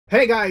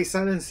Hey guys,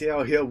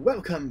 SilentCiel here.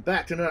 Welcome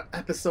back to another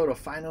episode of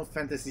Final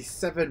Fantasy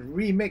VII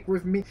Remake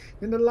with me.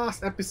 In the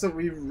last episode,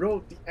 we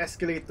rode the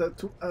escalator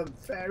to a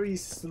very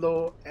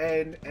slow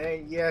end,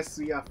 and yes,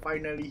 we are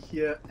finally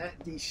here at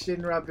the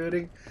Shinra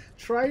building,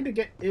 trying to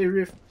get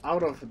Aerith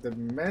out of the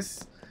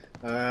mess,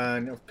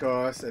 and of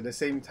course, at the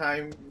same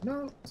time,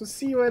 to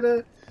see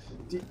whether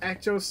the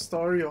actual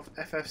story of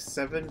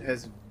FF7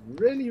 has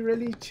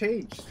really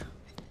changed.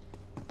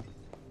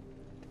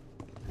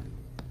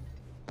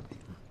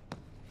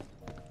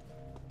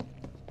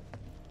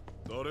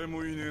 誰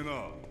もいねえな。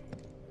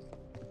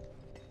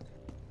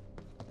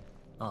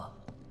ああ。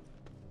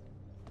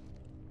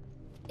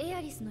エ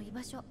アリスの居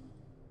場所、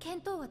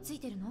見当はつい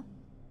てるの？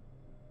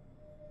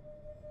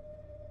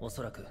お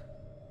そらく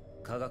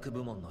科学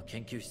部門の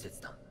研究施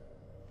設だ。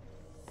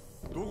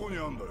どこに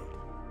あんだよ。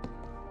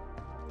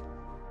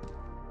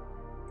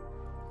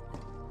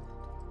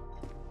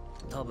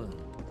多分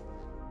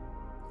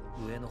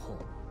上の方。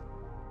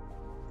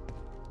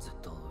ずっ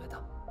と上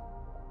だ。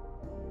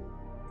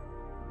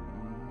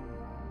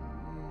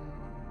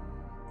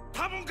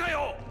多分か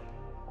よ。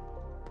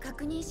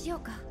確認しよう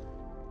か。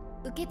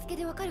受付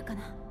でわかるか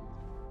な。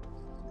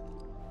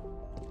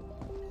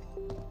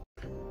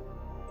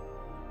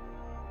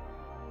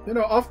You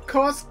know, of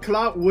course,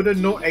 Cloud wouldn't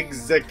know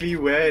exactly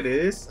where it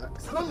is.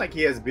 It's not like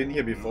he has been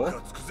here before.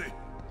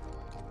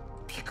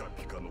 ピカ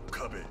ピカの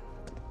壁。い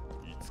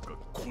つか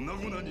粉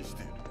々にし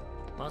てやる。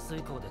麻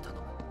酔鋼で頼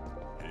む。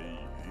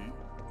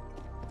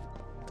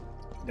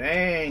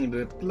Dang,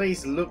 the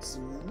place looks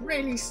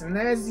really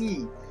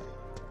snazzy.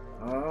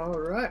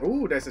 Alright.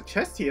 Oh, there's a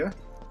chest here.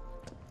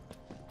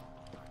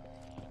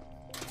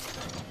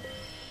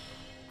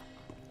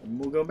 A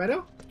Moogle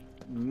medal?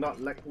 Not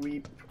like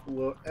we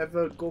will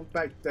ever go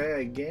back there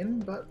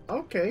again, but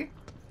okay.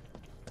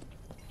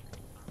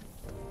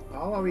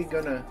 How are we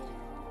gonna...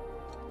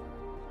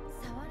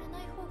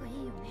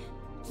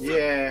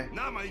 Yeah.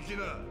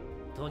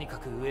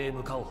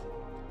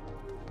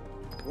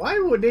 Why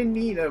would they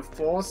need a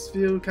force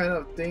field kind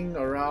of thing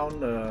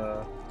around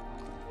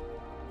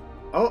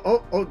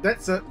Oh,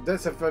 that's a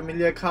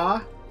familiar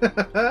car.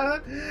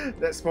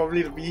 That's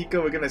probably the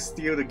vehicle we're gonna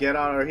steal to get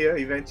out of here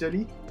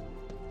eventually.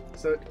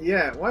 So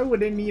yeah, why would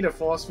they need a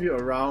force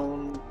field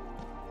around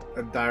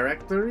a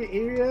directory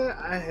area?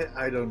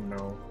 I don't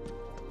know.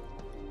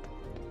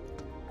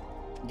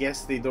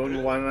 Guess they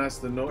don't want us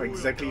to know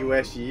exactly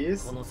where she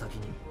is.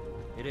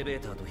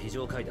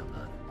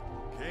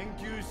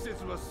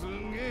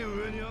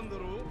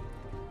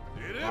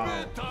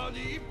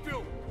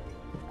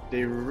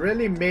 They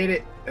really made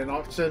it an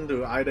option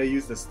to either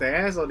use the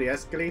stairs or the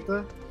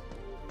escalator.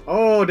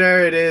 Oh,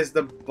 there it is,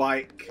 the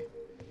bike.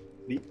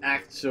 The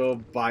actual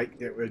bike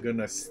that we're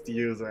gonna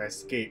steal to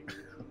escape.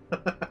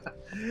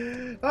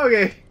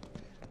 Okay,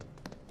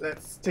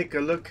 let's take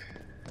a look.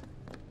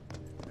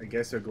 I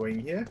guess we're going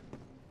here.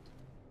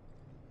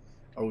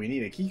 Oh, we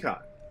need a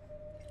keycard.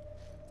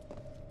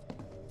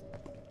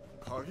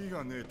 鍵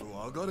がねえと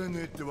上がれ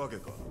ねえってわけ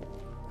か。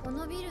こ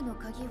のビルの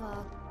鍵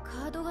は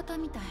カード型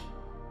みたい。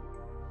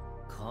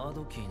カー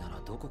ドキーなら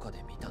どこか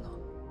で見たな。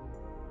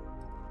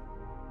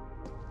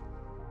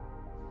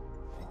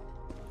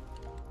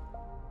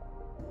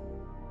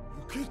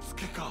受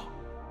付か。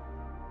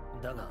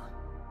だが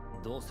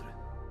どうする？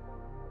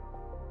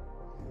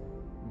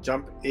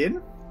 Jump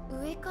in?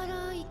 上か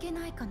ら行け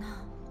ないか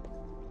な。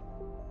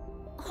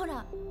ほ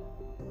ら、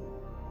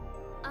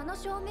あの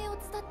照明を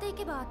伝ってい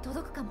けば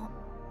届くかも。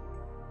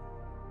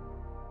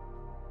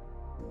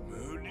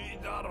無理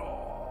だ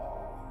ろ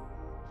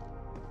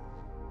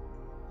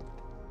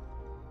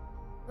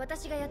う。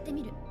私がやって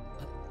みる。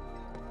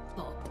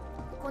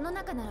この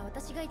中なら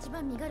私が一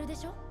番身軽で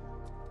しょ。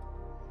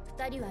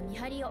二人は見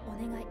張りをお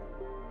願い。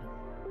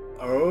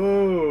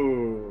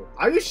Oh,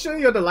 are you sure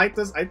you're the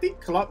lightest? I think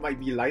Cloud might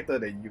be lighter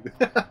than you.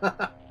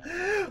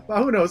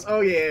 But who knows?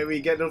 Oh yeah,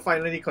 we get to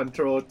finally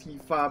control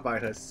Tifa by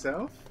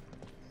herself.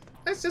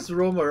 Let's just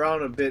roam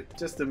around a bit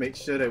just to make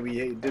sure that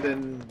we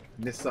didn't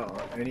miss out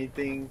on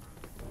anything.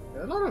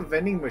 There are a lot of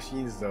vending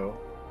machines though,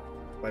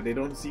 but they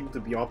don't seem to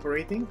be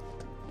operating.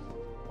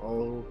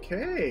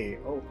 Okay.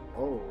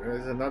 Oh,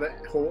 there's another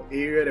whole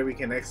area that we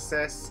can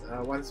access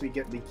once we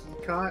get the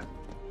key card.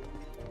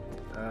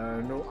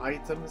 No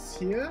items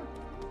here.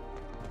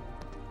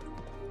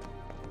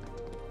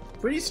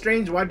 Pretty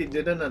strange why they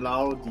didn't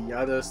allow the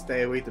other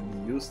stairway to be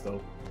used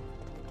though.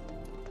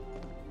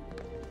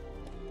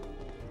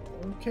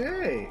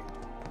 Okay.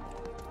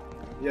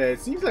 Yeah, it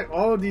seems like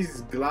all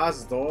these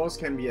glass doors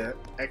can be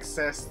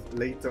accessed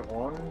later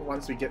on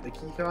once we get the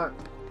key card.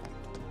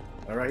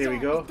 Alright, here we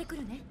go.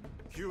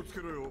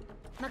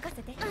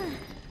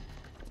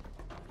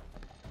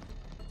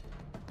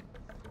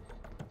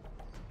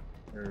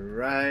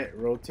 Alright,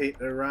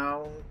 rotate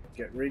around,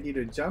 get ready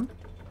to jump.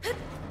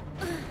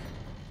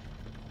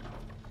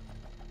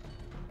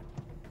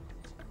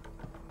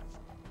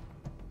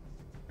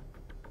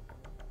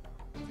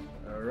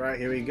 Alright,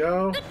 here we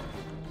go.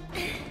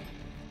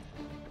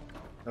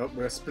 Oh,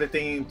 we're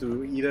splitting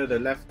into either the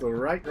left or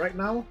right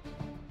now.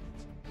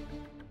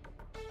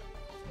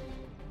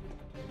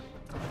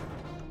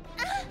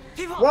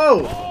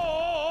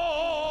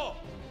 Whoa!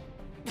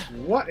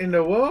 What in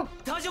the world?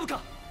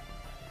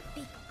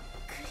 びっく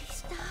り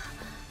した。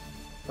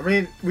 I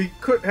mean, we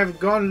could have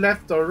gone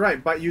left or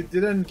right, but you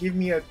didn't give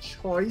me a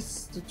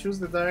choice to choose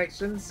the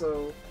direction,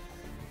 so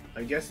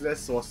I guess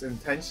this was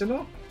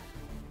intentional.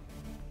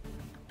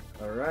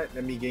 Alright,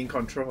 let me gain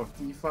control of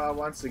Tifa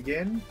once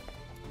again.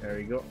 There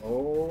we go.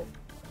 Oh,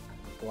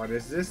 what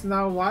is this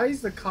now? Why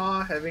is the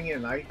car having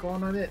an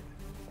icon on it?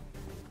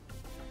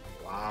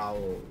 Wow.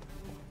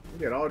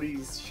 Look at all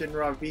these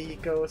Shinra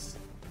vehicles.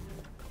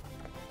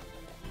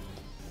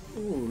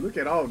 Ooh, look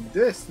at all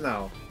this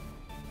now.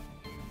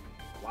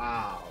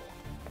 Wow.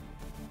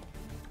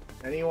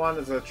 Anyone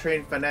is a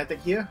train fanatic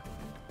here?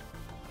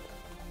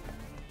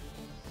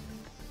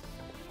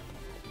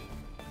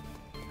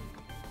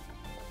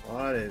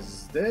 What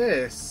is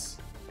this?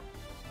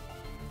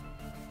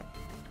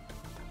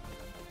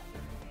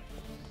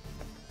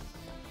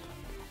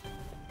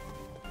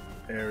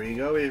 There we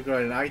go, we've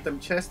got an item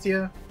chest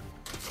here.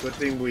 Good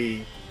thing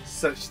we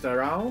searched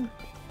around.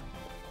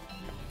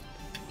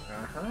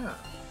 Aha.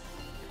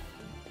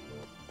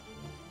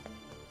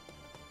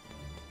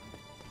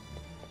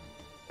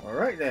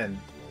 Alright then.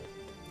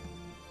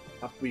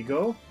 Up we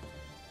go.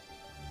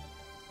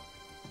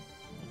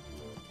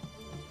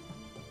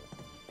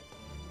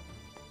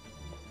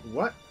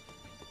 What?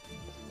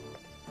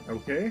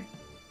 Okay.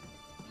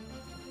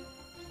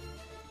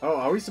 Oh,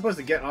 are we supposed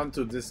to get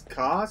onto this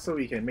car so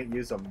we can make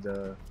use of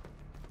the...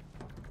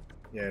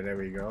 Yeah, there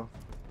we go.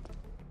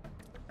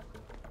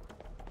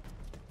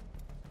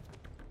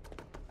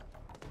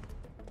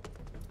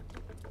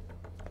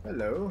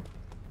 Hello.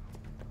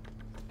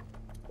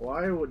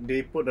 Why would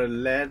they put a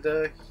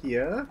ladder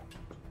here?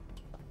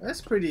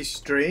 That's pretty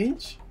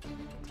strange.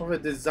 From a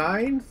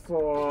design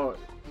for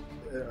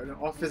an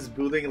office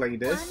building like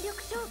this.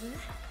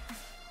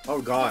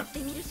 Oh god.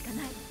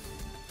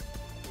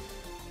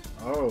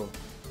 Oh.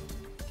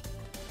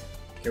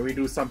 Can we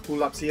do some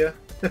pull-ups here?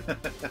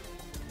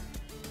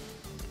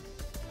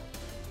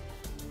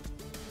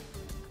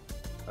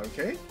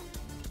 Okay.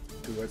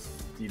 Towards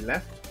the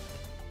left.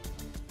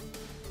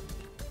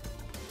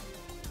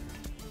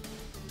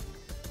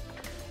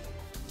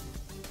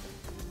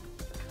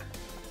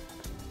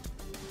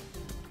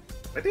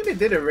 I think they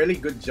did a really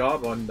good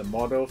job on the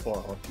model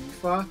for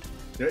Tifa.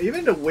 You know,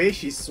 even the way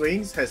she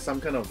swings has some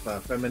kind of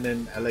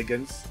feminine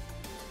elegance.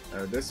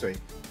 This way.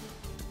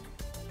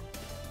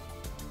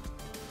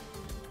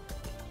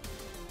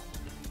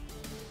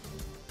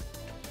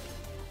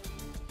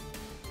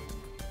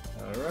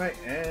 Alright,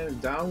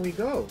 and down we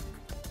go.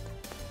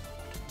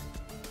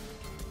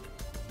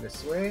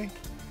 This way.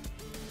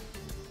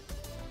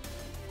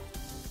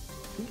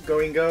 Keep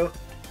going, go.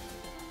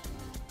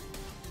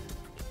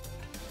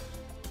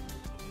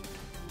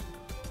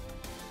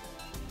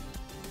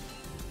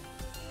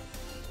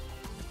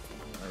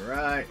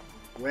 Alright,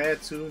 where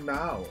to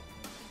now?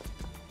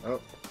 Oh,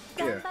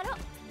 here.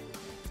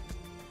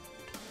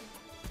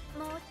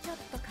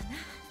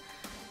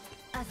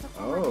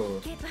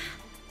 Oh.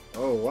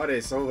 Oh, what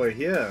is over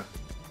here?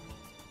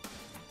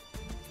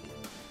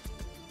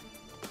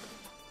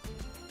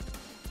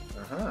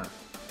 Uh-huh.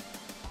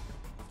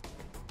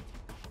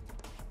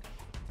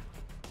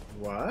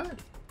 What?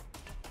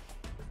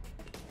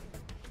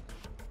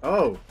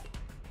 Oh.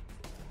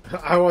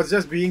 I was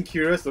just being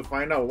curious to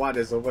find out what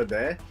is over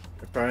there.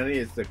 Apparently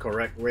it's the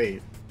correct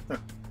way.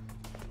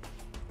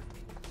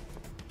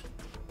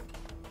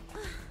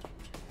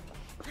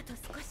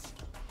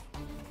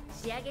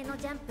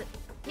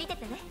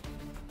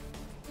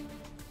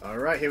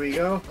 Alright, here we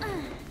go.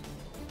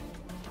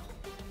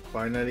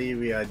 Finally,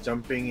 we are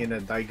jumping in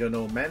a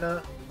diagonal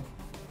manner.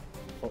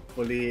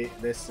 Hopefully,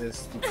 this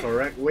is the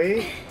correct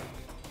way.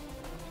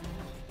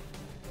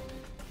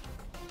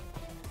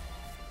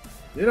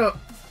 You know,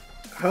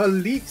 her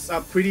leaps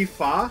are pretty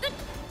far,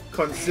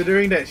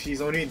 considering that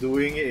she's only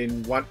doing it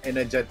in one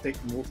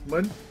energetic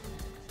movement.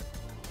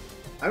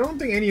 I don't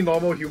think any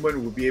normal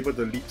human would be able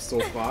to leap so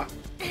far,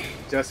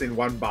 just in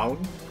one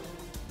bound.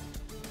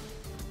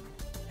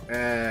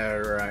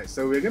 Alright,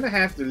 so we're gonna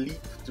have to leap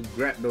to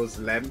grab those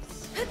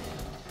lamps.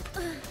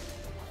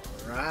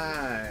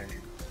 Right.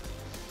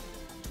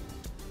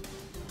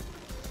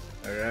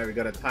 Alright, we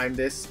gotta time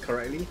this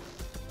correctly.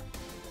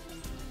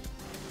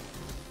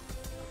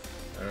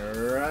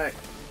 Alright,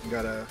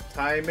 gotta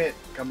time it.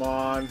 Come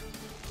on.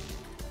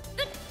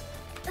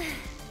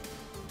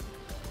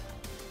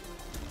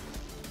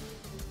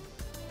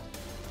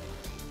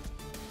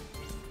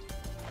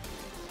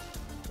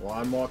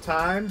 One more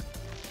time.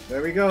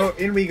 There we go.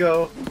 In we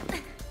go.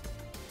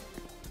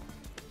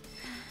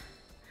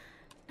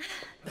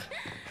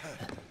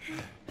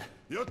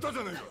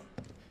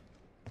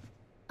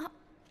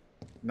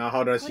 Now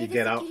how does she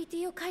get out?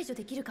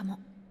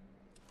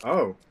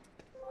 Oh.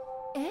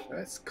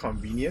 That's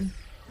convenient.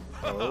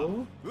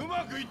 Oh.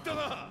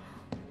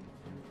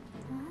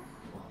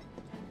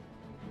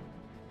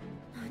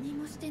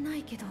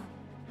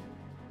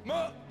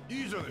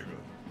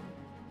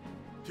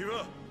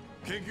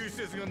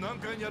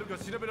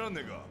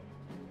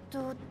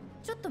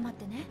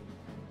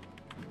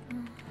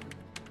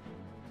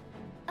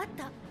 あっ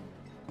た。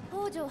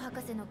北条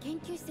博士の研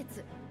究施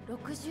設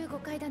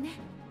65階だね。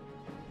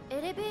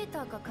エレベー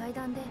ターか階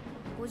段で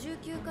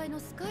59階の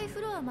スカイ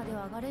フロアまで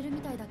は上がれるみ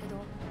たいだけど、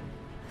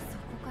そ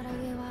こから上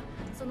は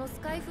そのス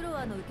カイフロ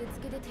アの受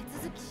付で手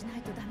続きしな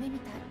いとダメみ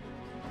たい。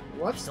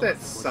 What's that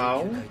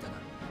sound?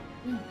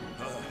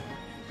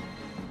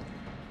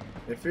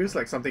 It feels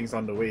like something's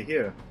on the way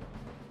here.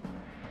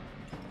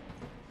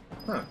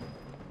 Huh.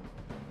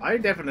 I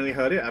definitely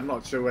heard it. I'm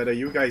not sure whether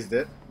you guys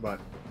did,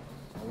 but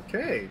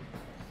okay.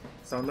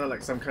 Sounded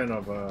like some kind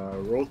of a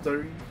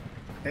rotary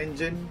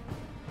engine.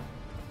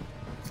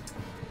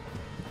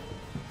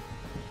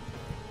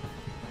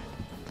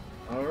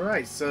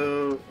 Alright,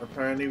 so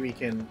apparently we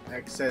can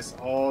access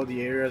all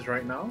the areas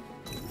right now.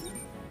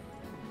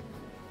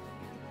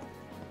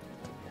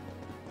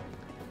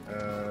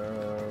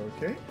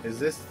 Okay, is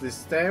this the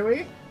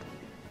stairway?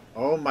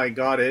 Oh my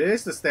god, it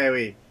is the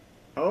stairway!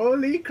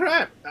 Holy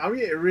crap! Are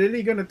we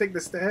really gonna take the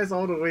stairs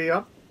all the way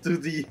up to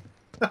the...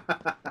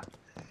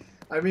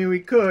 I mean,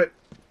 we could.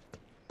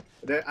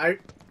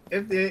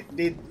 If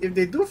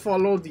they do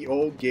follow the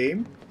old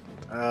game,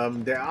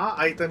 there are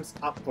items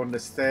up on the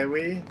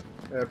stairway,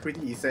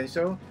 pretty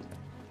essential.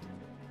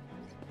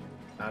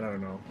 I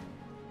don't know.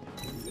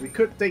 We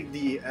could take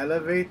the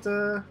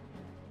elevator.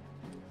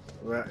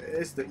 Well,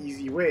 it's the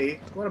easy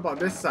way. What about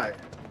this side?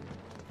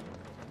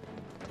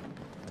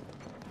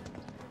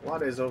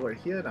 What is over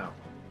here now?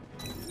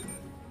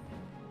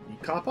 The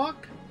car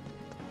park?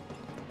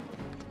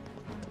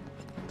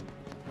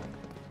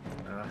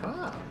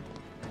 Aha!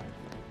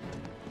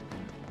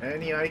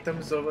 Any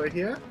items over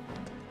here?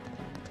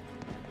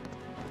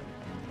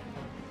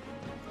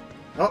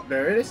 Oh,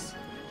 there it is.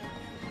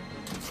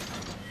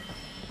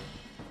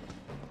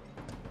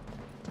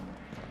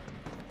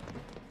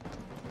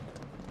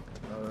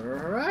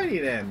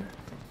 Alrighty then.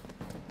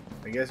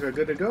 I guess we're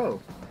good to go.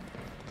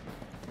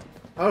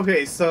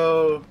 Okay,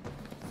 so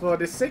for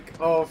the sake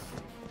of,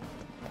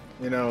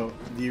 you know,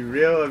 the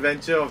real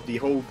adventure of the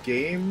whole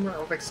game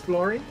of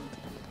exploring,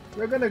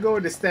 we're gonna go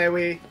with the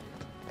stairway.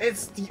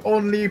 It's the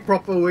only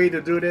proper way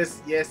to do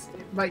this. Yes,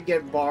 it might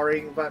get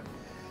boring, but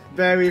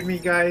bear with me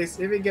guys.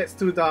 If it gets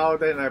too dull,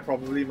 then I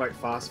probably might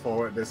fast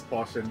forward this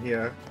portion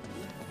here.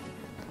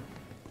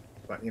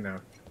 But you know,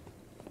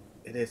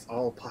 it is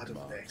all part of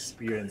the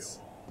experience.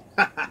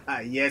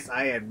 Yes,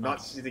 I am not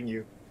shitting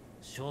you.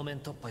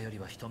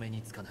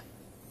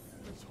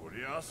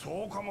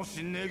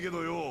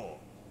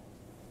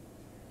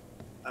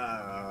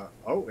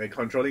 Oh, we're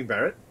controlling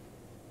Barrett?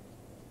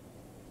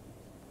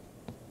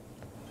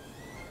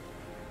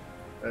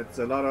 That's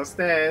a lot of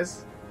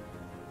stairs.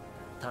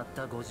 I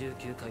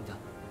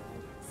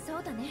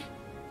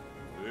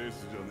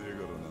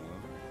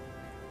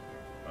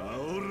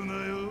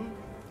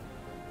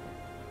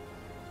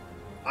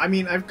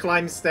mean, I've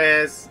climbed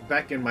stairs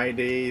back in my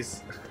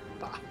days,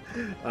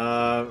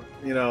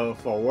 you know,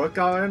 for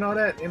workout and all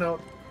that, you know.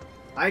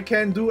 I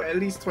can do at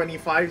least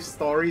 25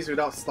 stories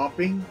without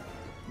stopping,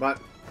 but,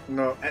 you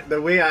know, at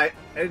the way at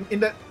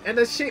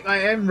the shape I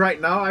am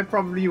right now, I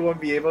probably won't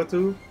be able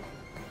to.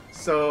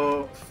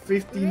 So,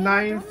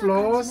 59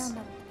 floors?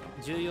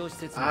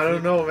 I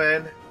don't know,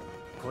 man.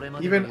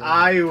 Even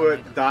I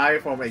would die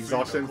from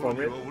exhaustion from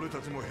it.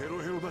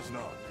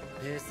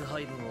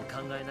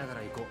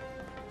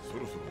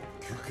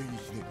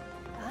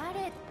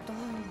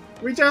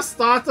 We just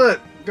started!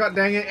 God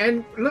dang it.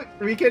 And look,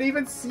 we can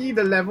even see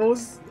the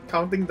levels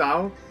counting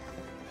down.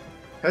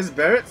 Has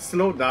Barrett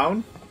slowed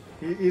down?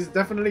 He is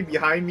definitely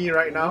behind me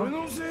right now.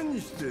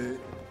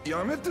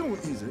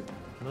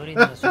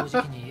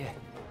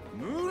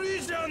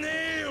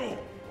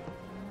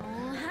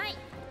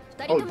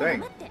 Oh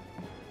dang.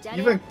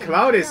 Even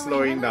Cloud is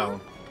slowing down.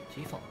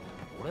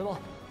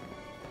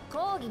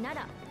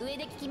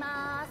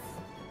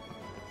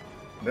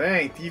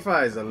 Dang,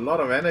 Tifa has a lot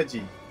of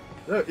energy.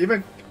 Look,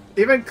 even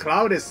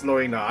Cloud is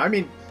slowing down. I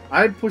mean,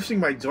 I'm pushing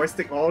my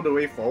joystick all the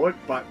way forward,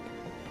 but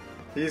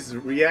his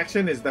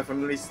reaction is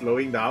definitely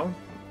slowing down.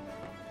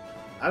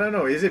 I don't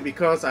know, is it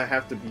because I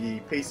have to be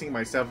pacing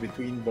myself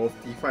between both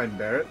Tifa and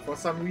Barrett for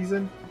some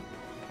reason?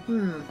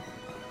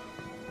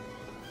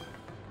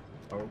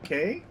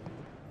 Okay.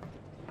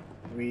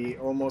 We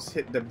almost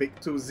hit the big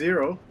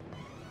 2-0.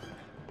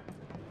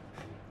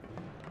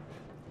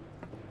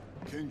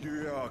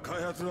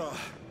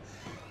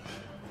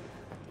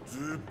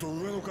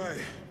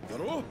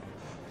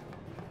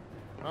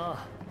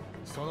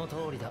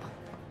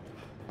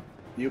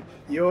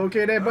 You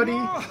okay there, buddy?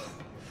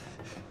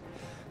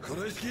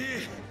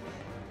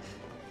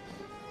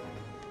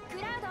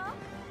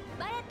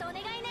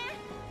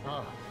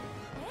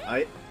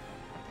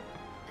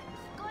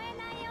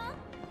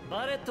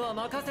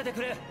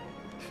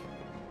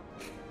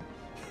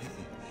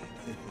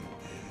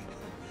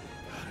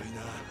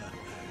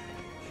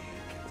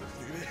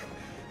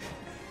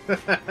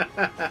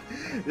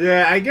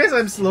 Yeah, I guess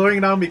I'm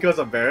slowing down because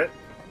of Barrett.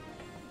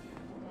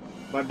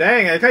 But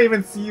dang, I can't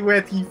even see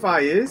where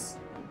Tifa is.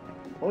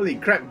 Holy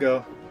crap,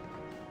 girl.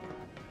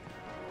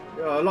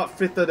 You're a lot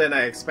fitter than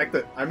I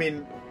expected. I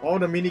mean, all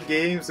the mini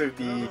games with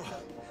the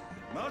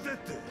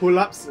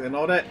pull-ups and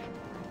all that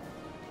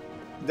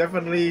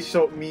definitely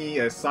showed me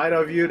a side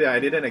of you that I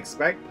didn't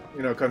expect.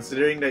 You know,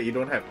 considering that you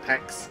don't have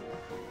packs.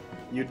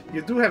 You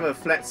do have a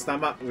flat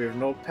stomach with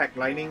no pack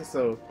lining,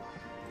 so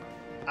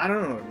I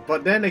don't know.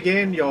 But then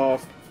again, your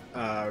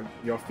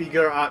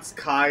Figure Arts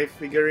Kai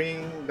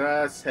figurine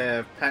does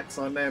have packs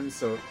on them,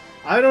 so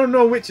I don't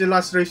know which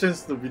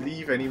illustrations to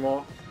believe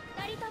anymore.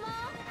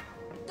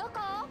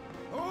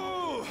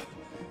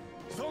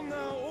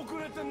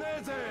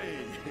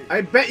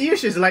 I bet you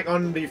she's like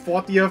on the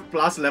 40th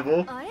plus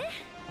level.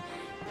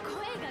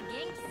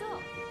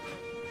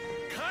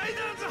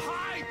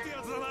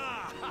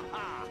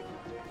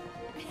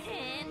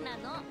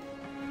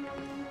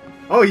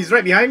 Oh, he's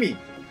right behind me!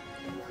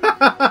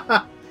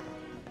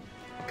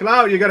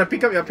 Cloud, you gotta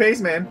pick up your pace,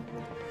 man.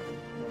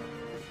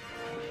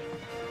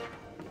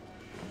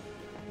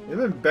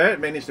 Even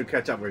Barrett managed to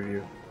catch up with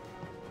you.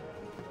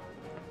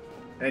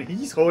 And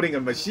he's holding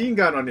a machine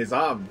gun on his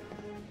arm.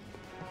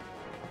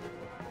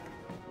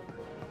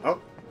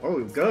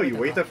 Oh, girl, you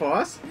waited for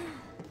us?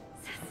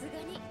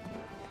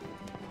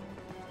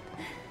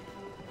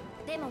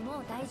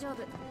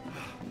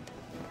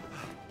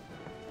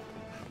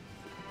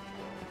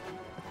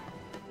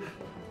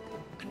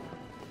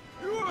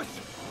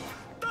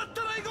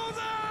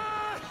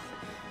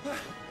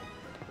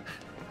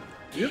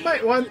 You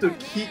might want to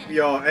keep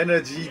your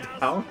energy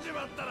down.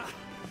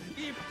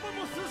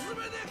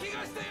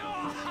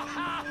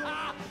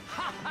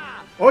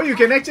 Oh, you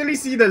can actually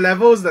see the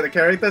levels that the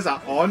characters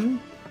are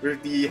on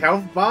with the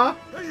health bar.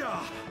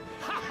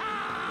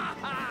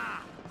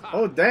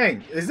 Oh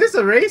dang, is this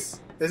a race?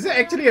 Is it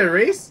actually a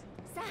race?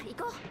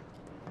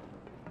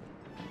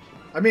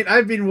 I mean,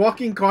 I've been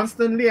walking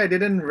constantly, I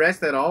didn't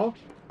rest at all.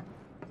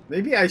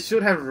 Maybe I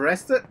should have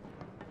rested?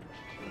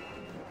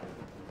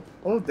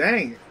 Oh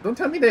dang, don't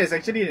tell me there's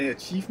actually an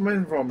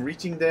achievement from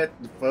reaching there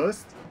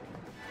first.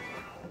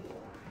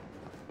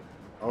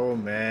 Oh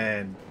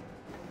man.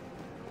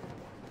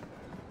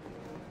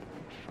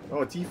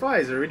 Oh, Tifa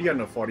is already on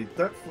the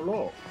 43rd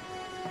floor.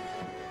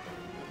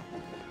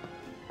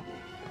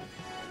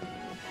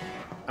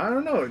 I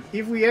don't know,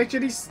 if we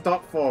actually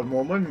stop for a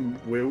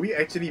moment, will we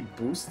actually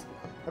boost?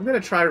 I'm gonna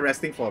try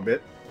resting for a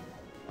bit.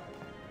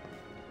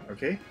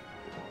 Okay.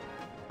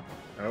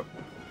 Oh,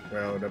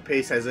 well, the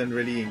pace hasn't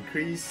really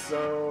increased,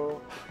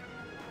 so...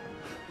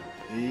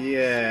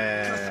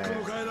 yeah. So,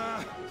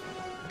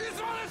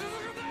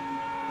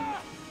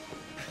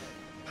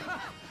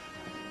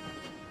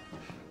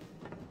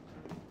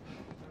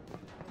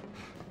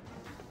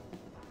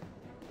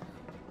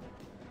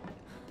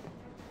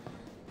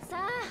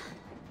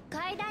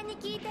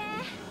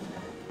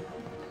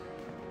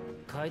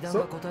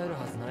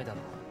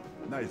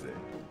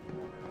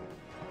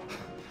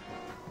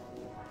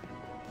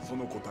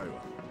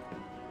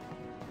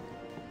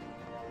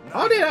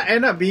 how did I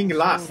end up being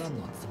last?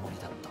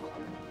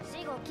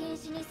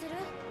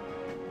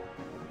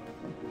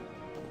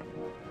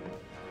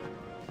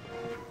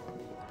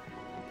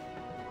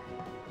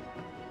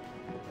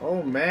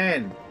 Oh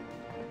man.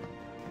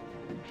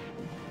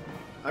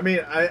 I mean,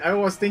 I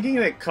was thinking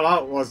that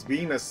Cloud was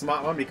being a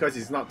smart one because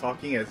he's not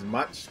talking as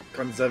much,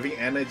 conserving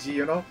energy,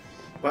 you know.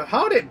 But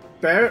how did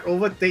Barrett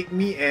overtake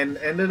me and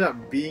ended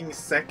up being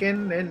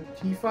second? And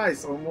Tifa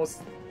is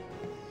almost...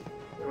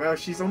 well,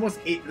 she's almost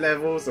 8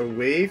 levels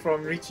away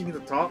from reaching the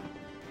top.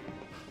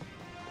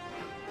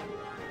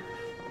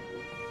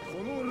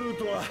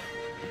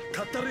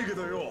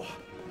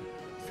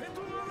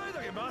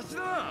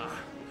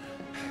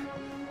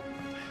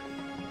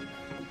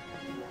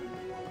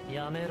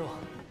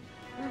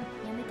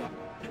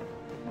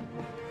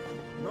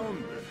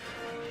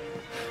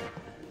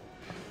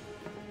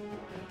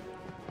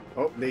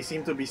 Oh, they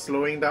seem to be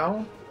slowing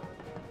down.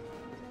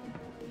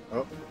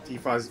 Oh,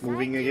 Tifa's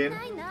moving again.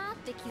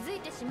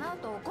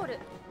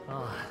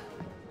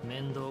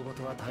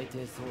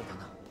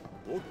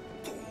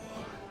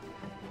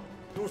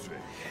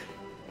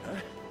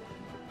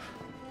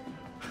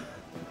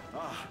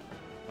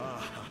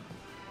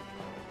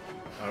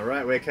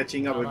 Alright, we're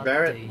catching up with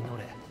Barrett.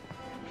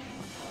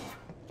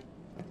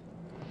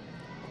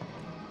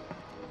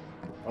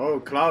 Oh,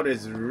 Cloud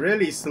is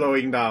really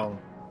slowing down.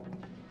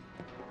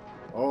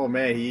 Oh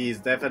man, he is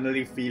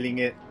definitely feeling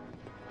it.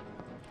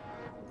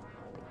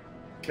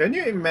 Can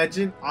you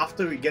imagine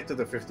after we get to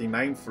the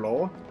 59th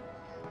floor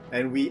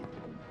and we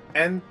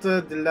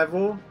enter the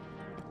level,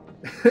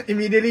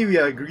 immediately we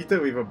are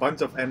greeted with a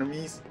bunch of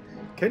enemies?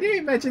 Can you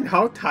imagine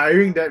how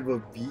tiring that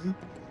will be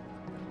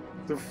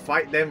to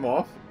fight them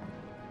off?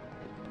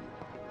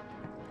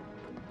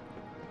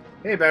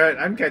 Hey Barrett,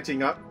 I'm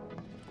catching up.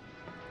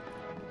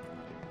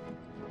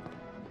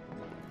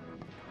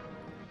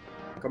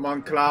 Come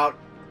on, Cloud.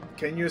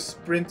 Can you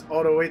sprint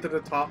all the way to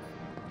the top?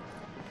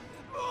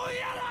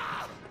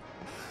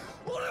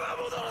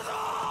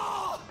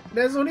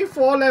 There's only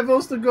 4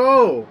 levels to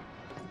go!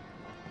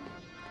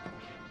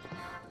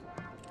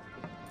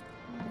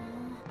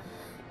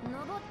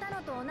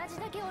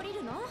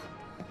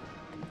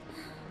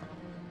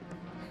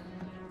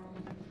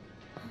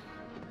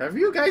 Have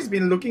you guys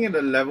been looking at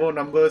the level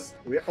numbers?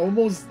 We're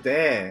almost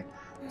there.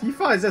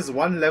 Tifa is just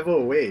one level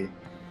away.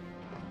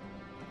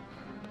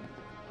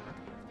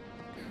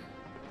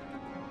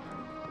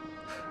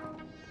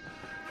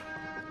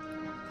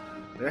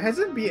 There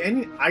hasn't been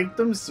any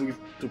items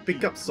to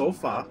pick up so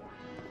far.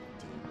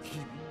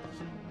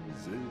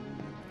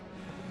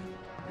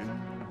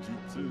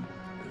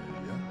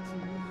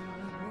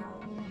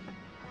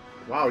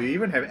 Wow, you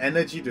even have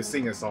energy to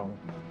sing a song.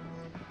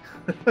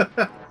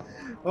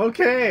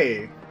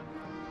 Okay.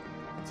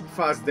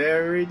 Tifa's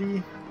there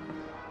already.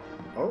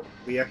 Oh,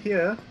 we are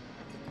here.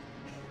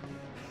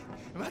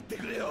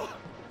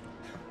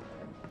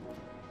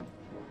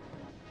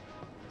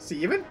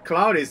 See, even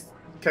Cloud is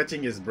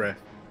catching his breath.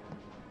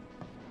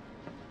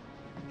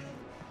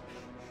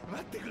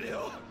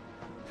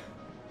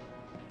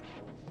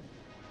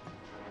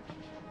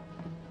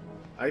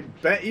 I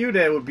bet you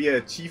there would be an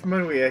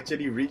achievement we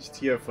actually reached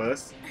here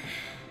first.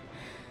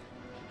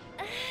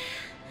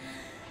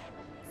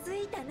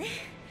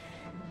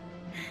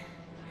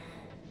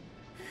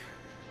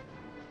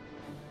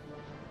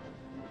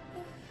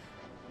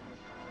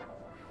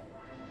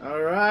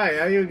 Alright,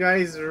 are you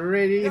guys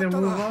ready to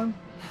move on?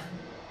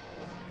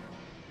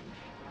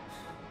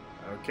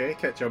 Okay,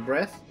 catch your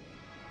breath.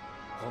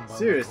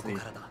 Seriously.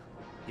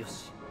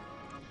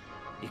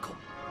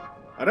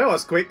 Oh, that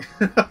was quick.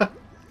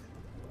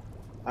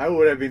 I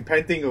would have been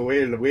panting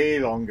away way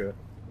longer.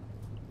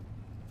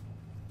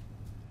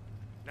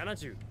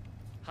 70、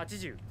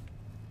80、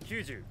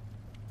90、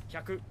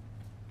100、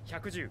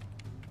110。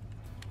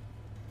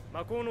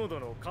魔鋼濃度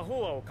の下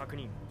方和を確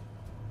認。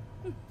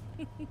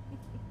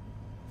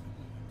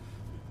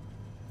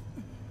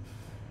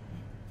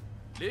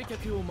冷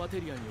却用マ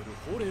テリアによる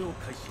放冷を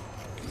開始。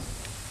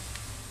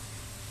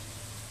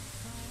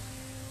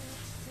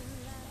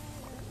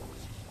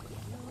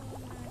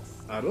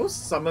Are those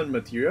summoned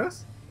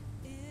materials?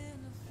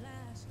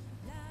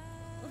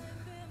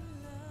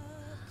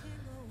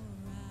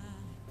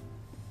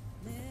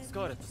 ス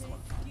カーレット様、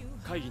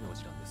会議のお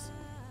時間です。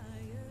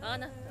あ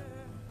なた、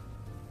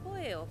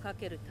声をか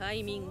けるタ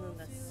イミング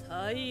が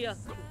最悪。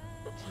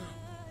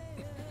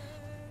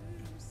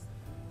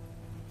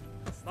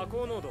魔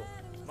鋼濃度、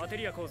マテ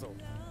リア構造、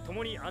と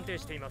もに安定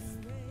しています。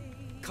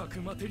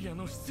各マテリア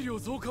の質量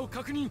増加を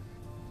確認。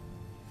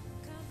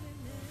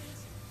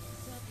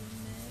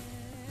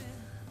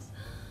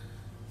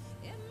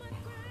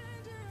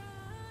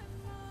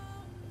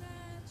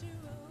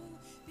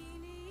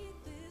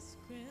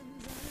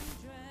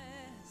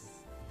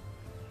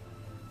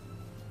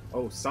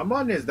Oh,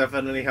 someone is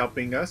definitely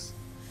helping us.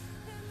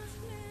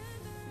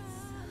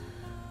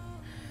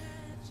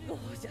 ゴ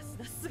ージャス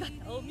な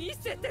姿を見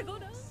せてご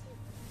らん。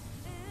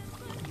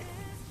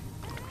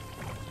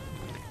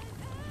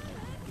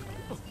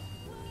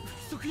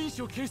不足因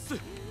子を検出。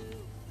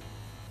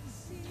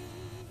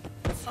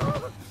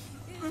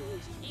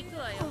行く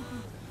わよ。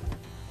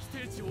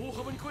規定値を大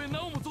幅に超え、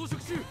なおも増殖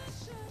中。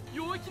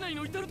溶液内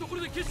の至るとこ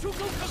ろで結晶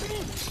化を確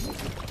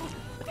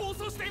認。暴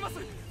走しています。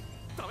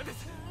ダメで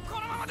す。こ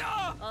のままで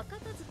は。お片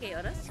付け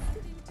よろし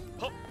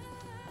く。はっ。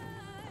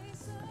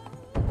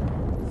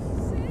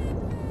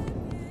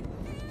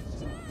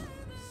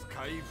ス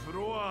カイフ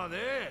ロア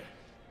ね。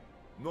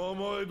名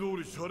前通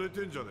り洒落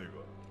てんじゃねえか。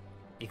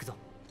行くぞ。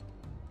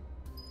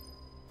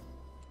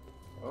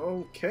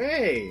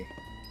Okay.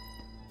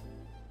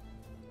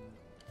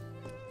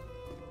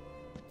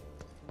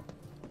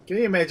 Can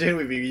you imagine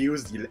if we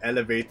use the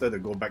elevator to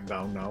go back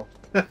down now?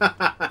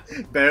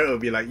 Barrett will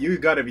be like, you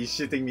gotta be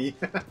shitting me.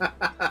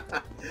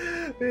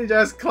 You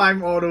just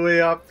climb all the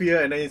way up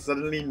here and then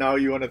suddenly now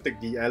you want to take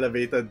the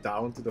elevator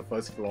down to the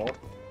first floor.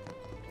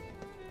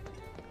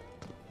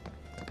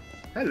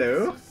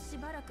 Hello.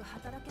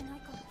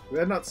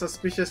 We're not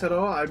suspicious at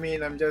all. I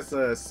mean, I'm just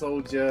a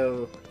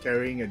soldier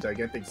carrying a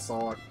gigantic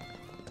sword.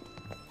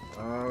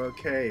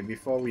 Okay,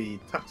 before we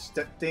touch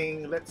that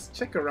thing, let's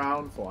check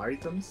around for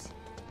items.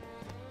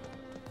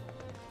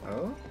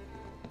 Oh?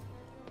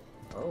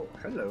 Oh,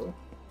 hello.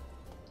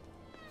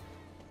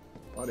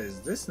 What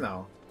is this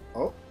now?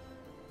 Oh,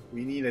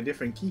 we need a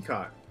different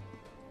keycard.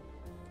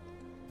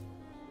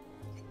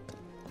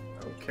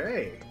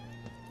 Okay.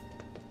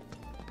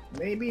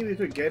 Maybe we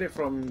could get it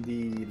from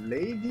the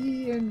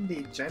lady and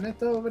the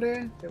janitor over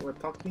there that were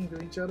talking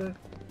to each other.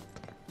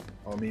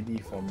 Or maybe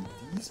from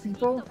these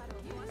people?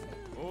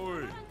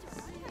 Oh.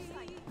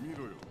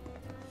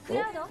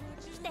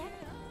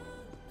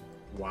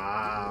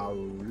 Wow,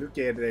 look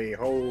at the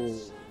whole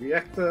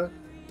reactor.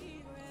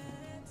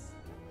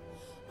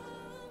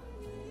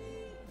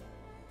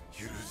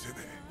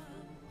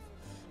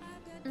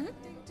 Hmm?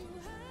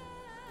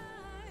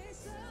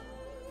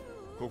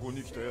 ここ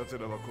に来た奴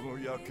らはこの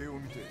夜景を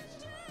見て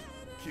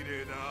綺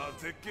麗だ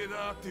絶景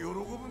だって喜ぶ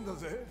んだ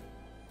ぜ。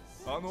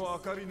あの明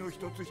かりの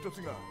一つ一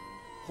つが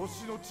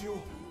星の血を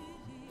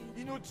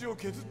命を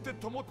削って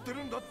灯って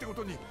るんだってこ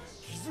とに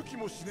気づき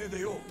もしねえで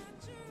よ。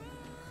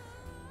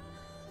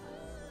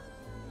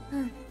う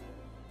ん。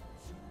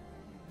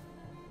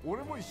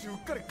俺も一瞬う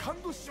っかり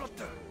感動しちまっ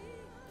た。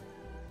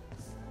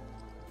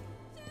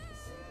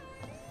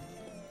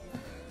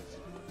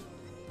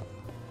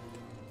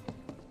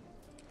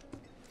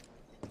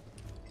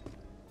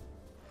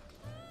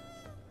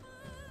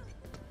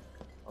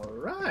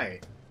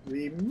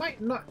we might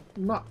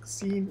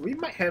we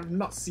might have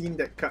not seen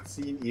that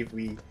cutscene if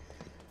we,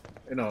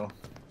 you know,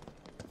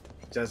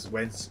 just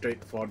went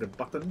straight for the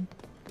button.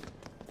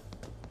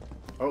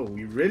 Oh,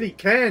 we really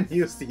can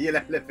use the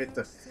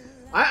elevator.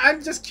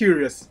 I'm just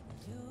curious.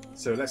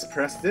 So let's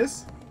press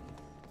this.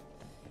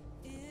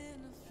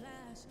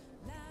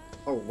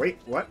 Oh wait,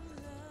 what?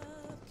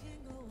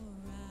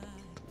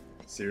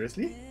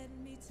 Seriously?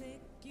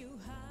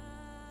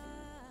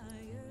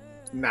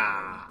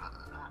 Nah.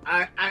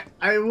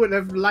 I would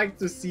have liked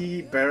to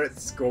see Barrett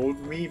scold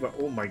me, but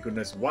oh my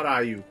goodness, what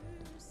are you?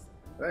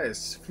 That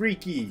is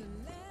freaky.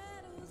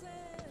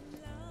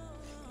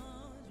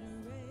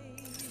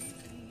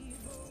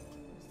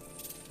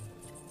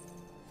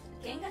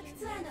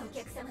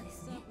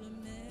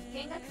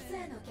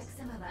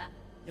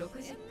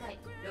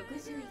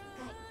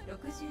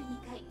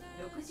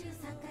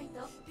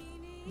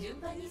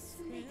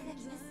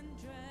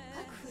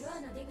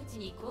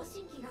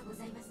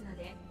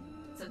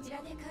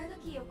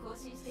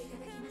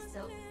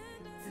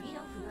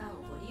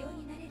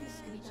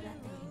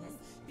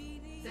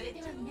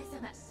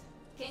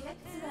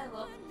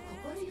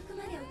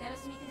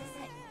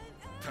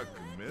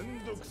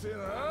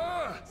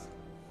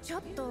ちょ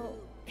っと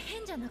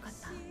変じゃなかっ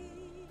た？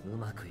う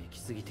まくいき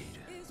すぎてい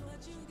る。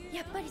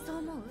やっぱりそう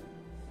思う？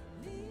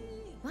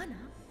罠？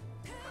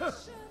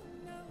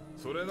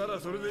それなら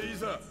それでいい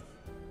さ。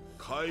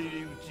帰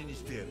り討ちに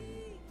してやる。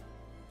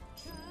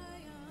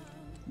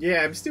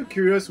Yeah, I'm still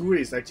curious who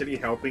is actually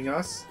helping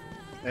us.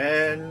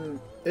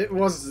 And it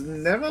was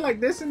never like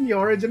this in the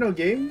original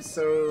game,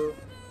 so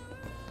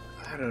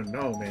I don't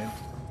know, man.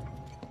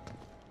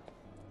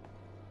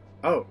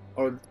 Oh,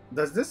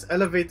 does this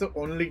elevator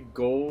only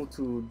go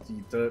to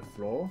the 3rd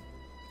floor?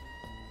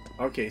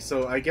 Okay,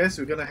 so I guess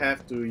we're gonna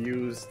have to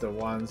use the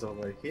ones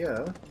over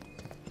here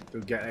to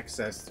get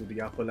access to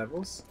the upper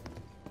levels.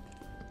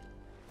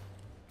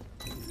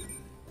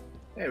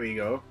 There we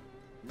go.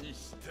 に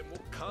しても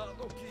カー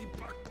ドキー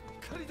ばっ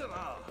かりだ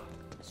な。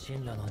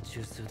神羅の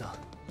中枢だ。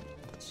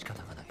仕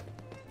方がない。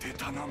出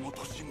たな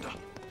元神だ。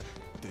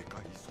でか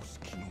い組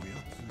織のや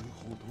つ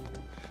ほど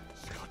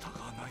仕方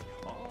がない。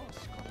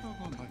仕方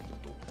がない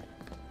と。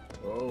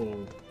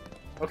Oh.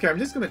 Okay, I'm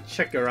just gonna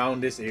check around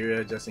this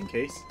area just in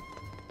case.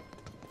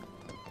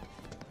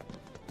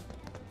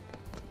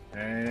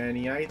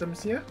 Any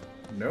items here?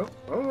 Nope.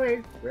 Oh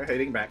wait, we're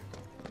heading back.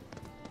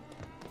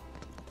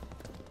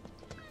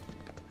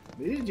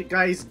 Did you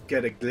guys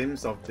get a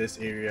glimpse of this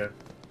area?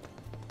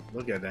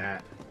 Look at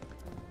that.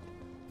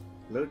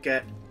 Look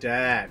at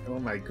that. Oh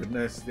my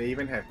goodness, they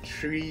even have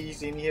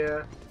trees in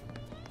here.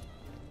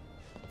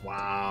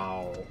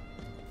 Wow.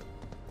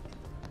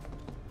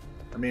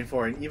 I mean,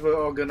 for an evil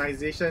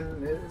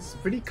organization, it's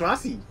pretty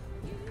classy.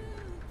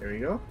 There we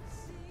go.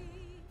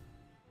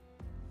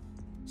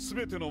 す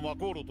べての魔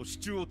航路と支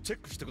柱をチェッ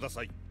クしてくだ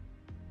さい。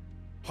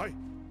はい、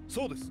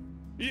そうです。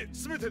いえ、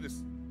すべてで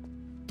す。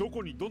ど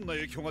こにどんな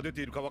影響が出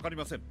ているかわかり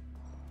ません。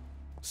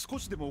少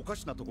しでもおか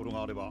しなところ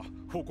があれば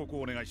報告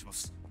をお願いしま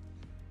す。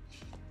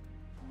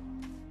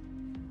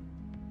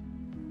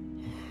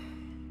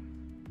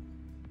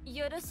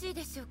よろしい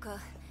でしょうか。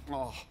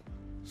ああ、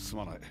す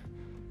まない。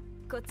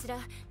こちら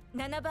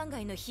7番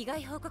街の被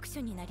害報告書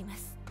になりま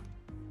す。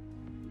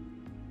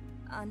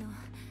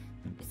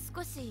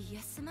少し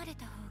休まれ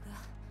た方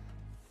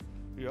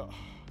が。いや、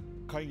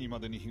会議ま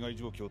でに被害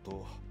状況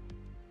と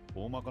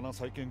大まかな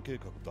再建計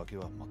画だけ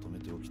はまとめ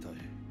ておきたい。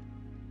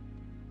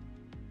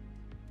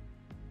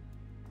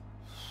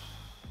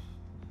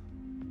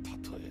た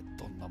とえ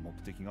どんな目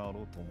的があ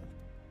ろうとも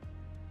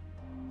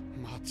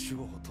町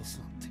を落とす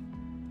なんて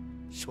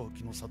正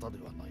気の沙汰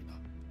ではないな。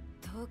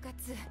統括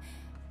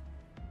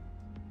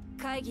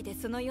会議で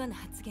そのような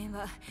発言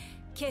は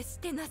決し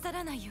てなさ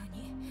らないよう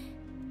に。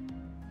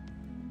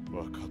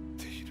分かっ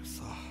ている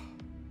さ。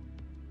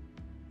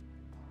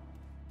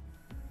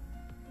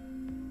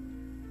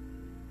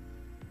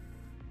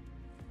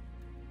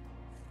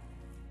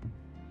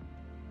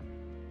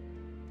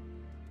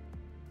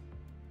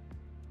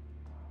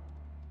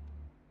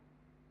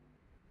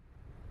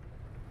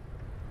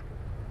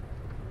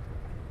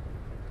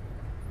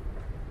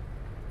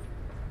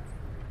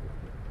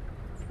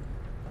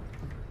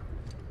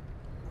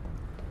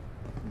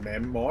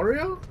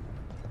Memorial?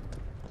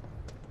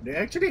 They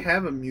actually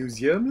have a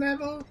museum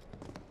level?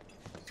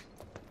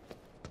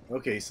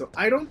 Okay, so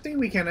I don't think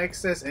we can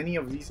access any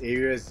of these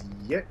areas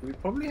yet. We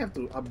probably have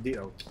to update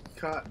our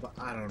keycard, but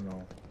I don't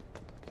know.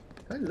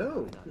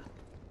 Hello.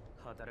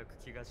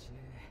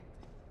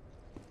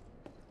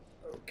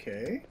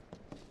 Okay.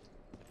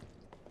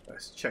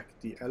 Let's check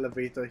the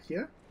elevator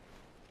here.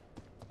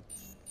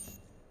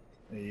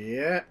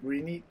 Yeah,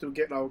 we need to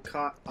get our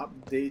card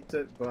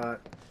updated, but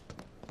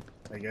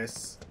I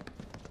guess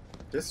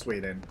this way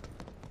then.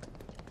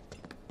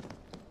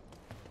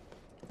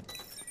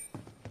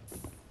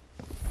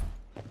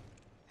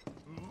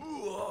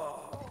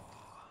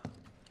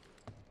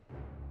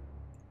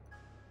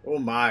 Oh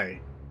my.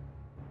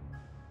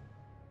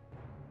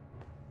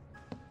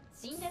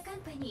 シンラカン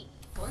パニ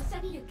ー本社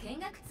ビル見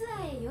学ツア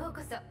ーへよう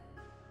こそ。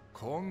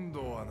今度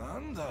はな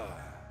んだ。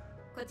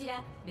こち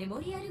らメモ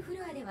リアルフ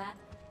ロアでは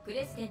プ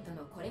レジデント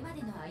のこれま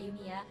での歩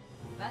みや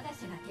我が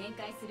社が展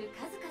開する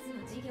数々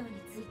の事業に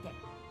ついて、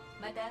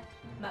また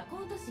魔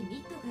法都市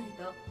ミッドガル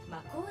と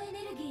魔法エ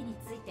ネルギーに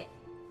ついて、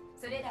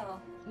それらを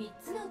3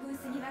つのブ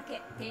ースに分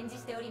け展示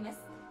しております。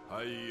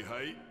はい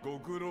はい、ご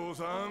苦労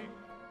さん。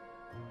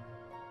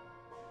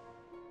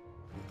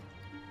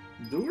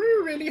Do we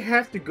really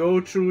have to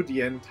go through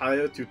the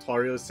entire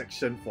tutorial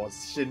section for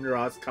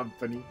Shinra's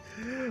company?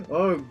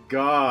 Oh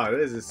god,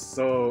 this is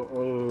so...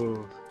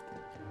 oh.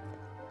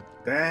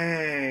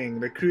 Dang,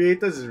 the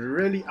creators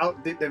really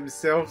outdid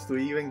themselves to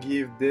even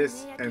give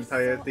this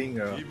entire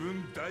thing a 自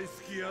分大好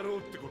き野郎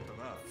ってこと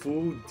だな。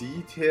 full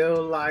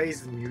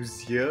detailized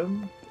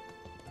museum?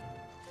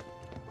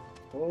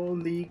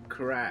 Holy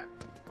crap.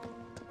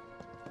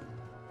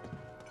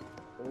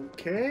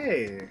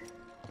 Okay.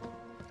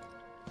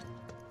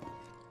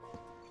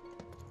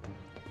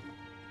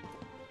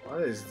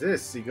 What is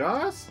this,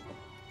 cigars?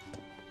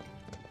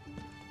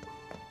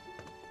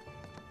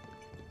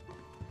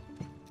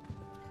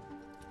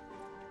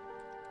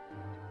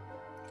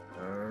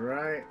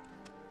 Alright.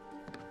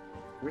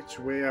 Which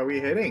way are we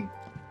heading?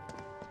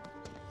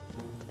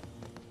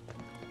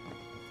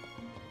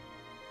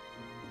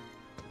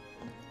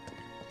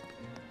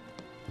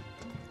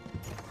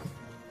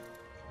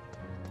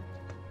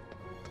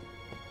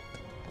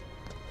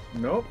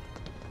 Nope.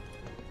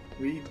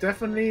 We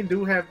definitely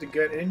do have to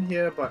get in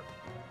here, but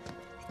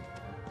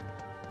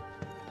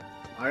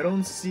I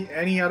don't see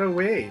any other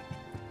way.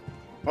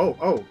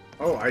 Oh,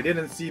 I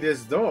didn't see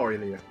this door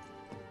earlier.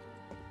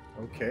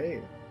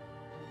 Okay.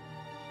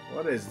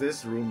 What is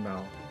this room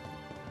now?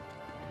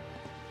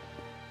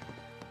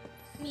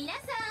 皆さ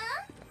ん、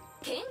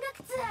見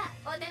学ツ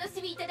アーお楽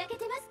しみいただけ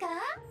てますか？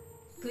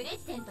プレ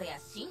ジデントや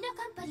シンラ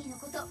カンパニーの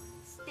こと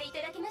知ってい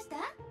ただけました？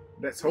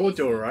 That's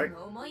Hojo, right?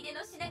 思い出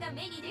の品が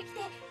目にできて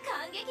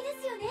感激で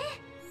すよね。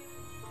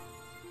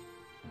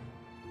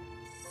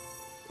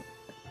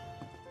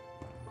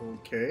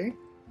Okay.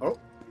 Oh.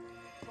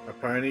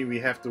 Apparently we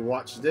have to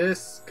watch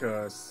this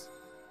because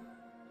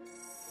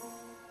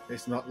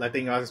it's not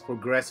letting us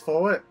progress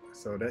forward.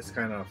 So that's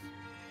kind of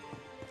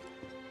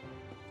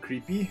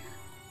creepy.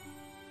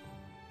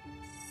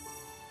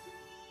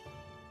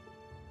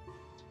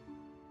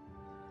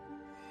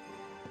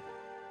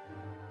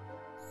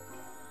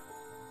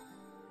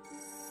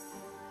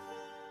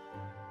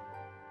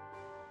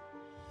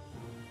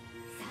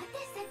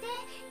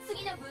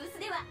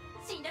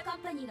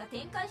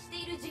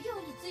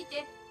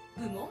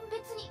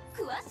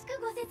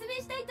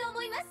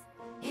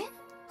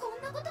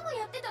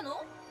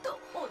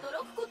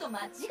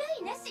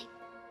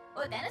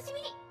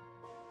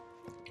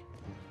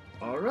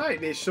 Alright,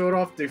 they showed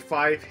off the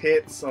 5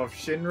 heads of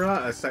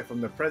Shinra aside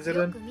from the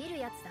president.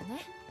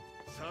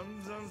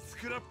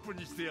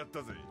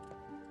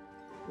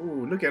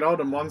 Ooh, look at all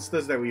the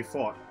monsters that we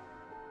fought.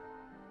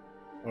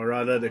 Or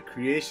rather, the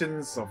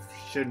creations of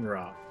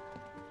Shinra.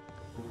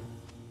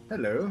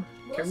 Hello,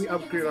 can we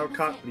upgrade our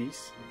card,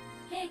 please?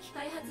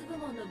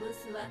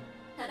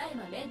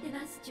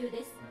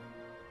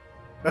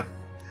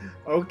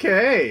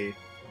 Okay.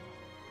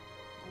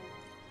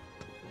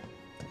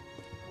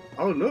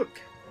 Oh, look.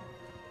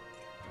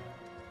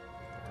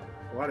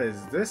 What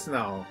is this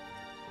now?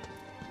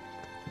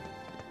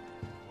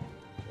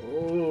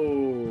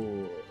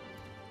 Oh.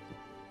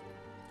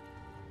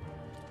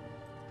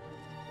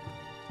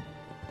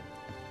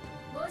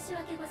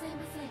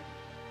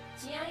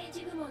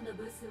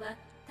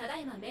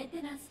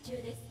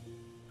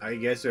 I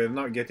guess we're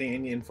not getting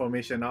any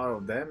information out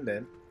of them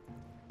then.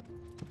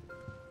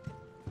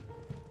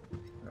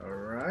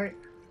 Alright.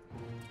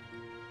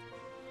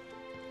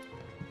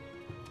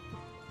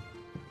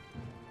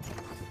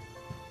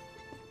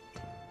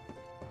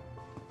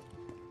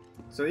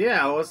 So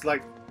yeah, I was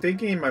like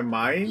thinking in my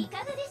mind,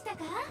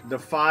 the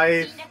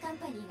 5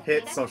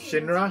 heads of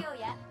Shinra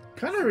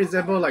kind of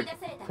resemble like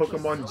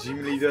Pokemon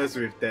gym leaders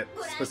with that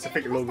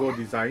specific logo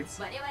designs.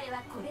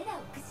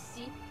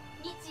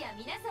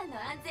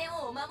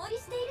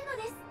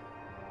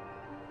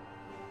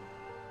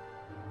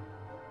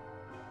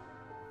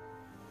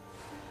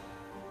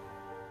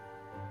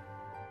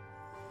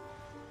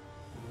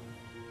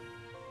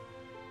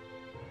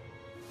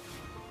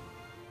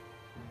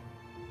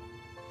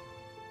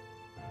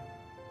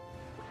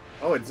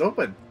 Oh, it's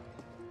open.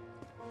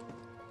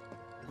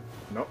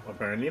 Nope,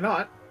 apparently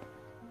not.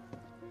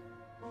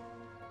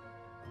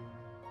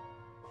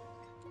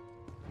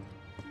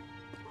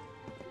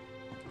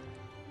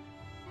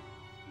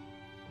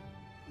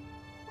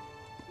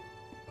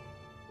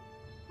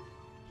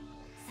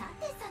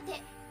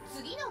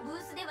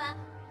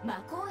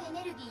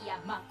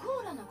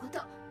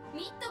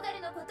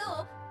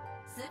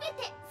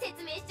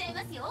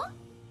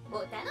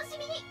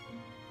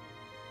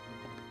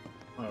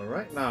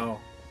 Alright now.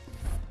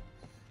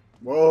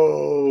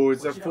 Whoa,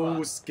 it's a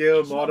full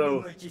scale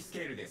model.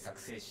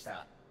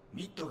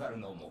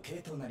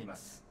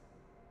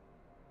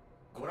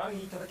 ご覧い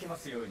ただけま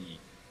すように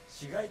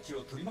市街地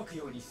を取り巻く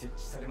ように設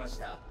置されまし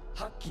た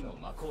8機の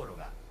魔航路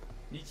が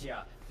日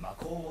夜魔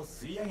鋼を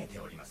吸い上げて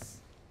おりま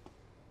す。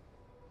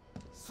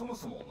そも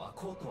そも魔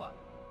鋼とは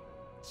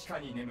地下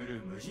に眠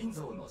る無尽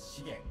蔵の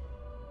資源、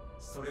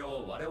それ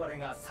を我々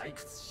が採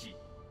掘し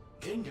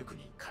電力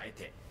に変え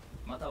て、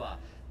または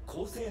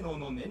高性能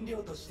の燃料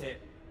として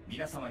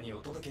皆様に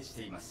お届けし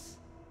ています。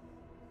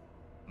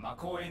魔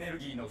鋼エネル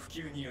ギーの普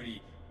及によ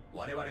り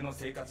我々の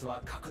生活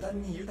は格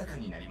段に豊か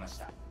になりまし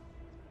た。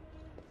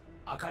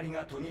明かり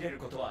が途切れる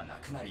ことはな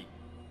くなり、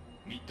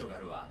ミッドガ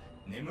ルは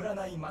眠ら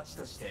ない街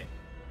として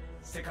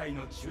世界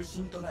の中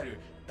心となる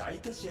大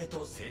都市へ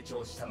と成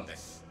長したので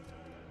す。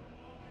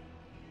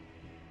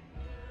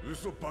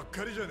嘘ばっ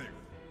かりじゃねえ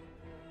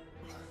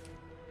か。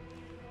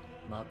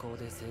魔鋼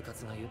で生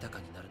活が豊か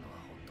になるのは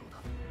本当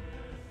だ。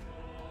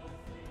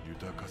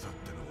豊かさっ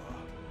てのは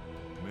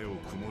目を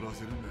曇ら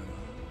せるんだよな。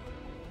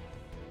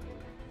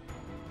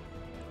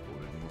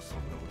俺にもそん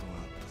なことが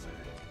あったぜ。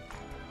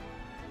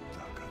だ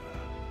か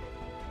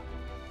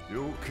ら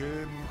余計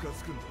ムカ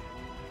つくんだ。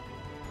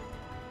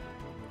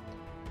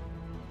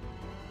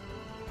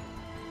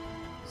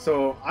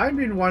So I've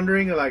been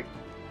wondering, like,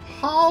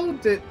 how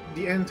did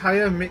the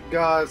entire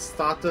Midgard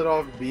started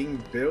off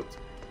being built?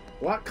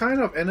 What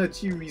kind of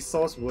energy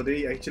resource were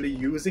they actually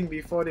using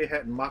before they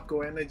had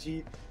Mako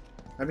energy?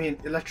 I mean,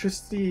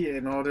 electricity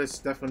and all this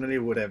definitely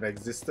would have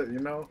existed, you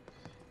know,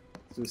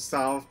 to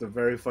solve the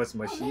very first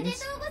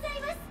machines.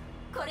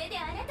 これで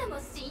あなたも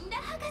死んだ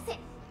博士。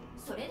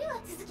それでは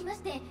続きま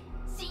して、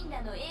死ん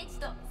だの英知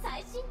と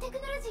最新テ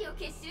クノロジーを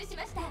結集し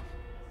ました。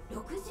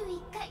61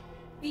階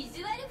ビ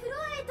ジュアルフロ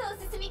アへ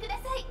とお進みくだ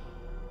さい。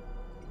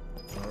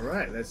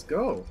Alright, let's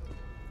go.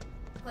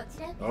 こち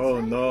ら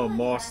Oh no,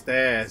 more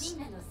stairs. シン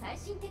ナの最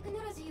新テク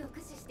ノロジーを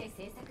駆使して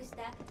制作し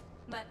た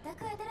全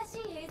く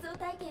新しい映像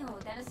体験を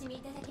お楽しみい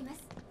ただけます。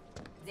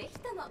ぜひ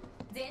とも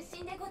全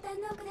身でご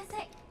堪能くだ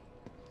さい。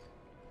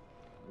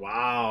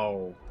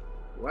Wow.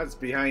 What's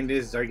behind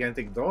this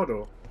gigantic door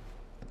though?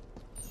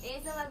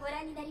 映像はご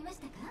覧になりまし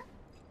たか？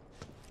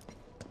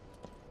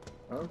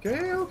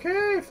 Okay,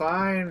 okay,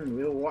 fine.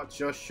 We'll watch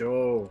your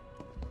show.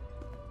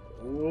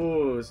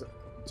 Ooh, it's a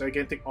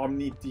gigantic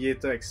Omni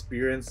Theater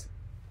experience.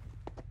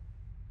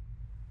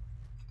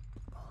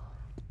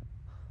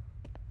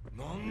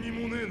 何に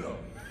もねえな。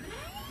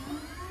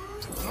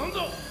なん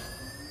だ。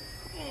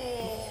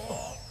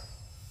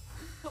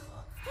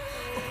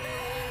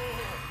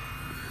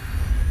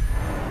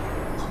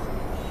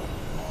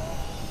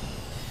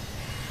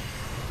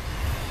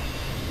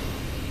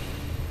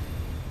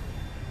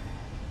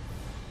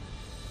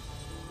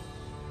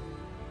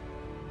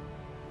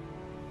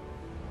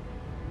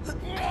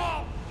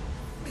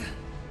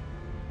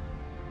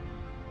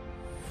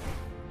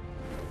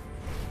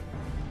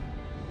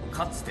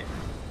かつて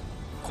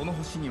この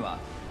星には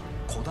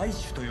古代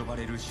種と呼ば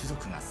れる種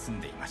族が住ん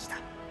でいました。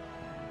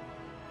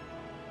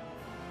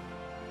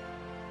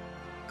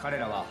彼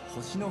らは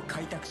星の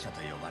開拓者と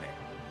呼ばれ、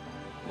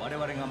我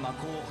々が魔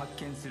鋼を発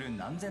見する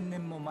何千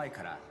年も前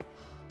から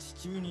地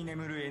中に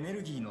眠るエネ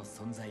ルギーの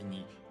存在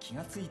に気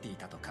がついてい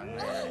たと考え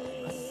られ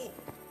ています。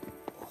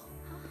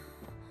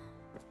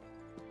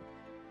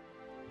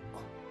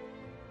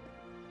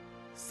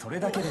それ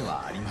だけで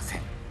はありませ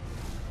ん。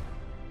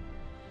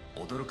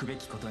驚くべ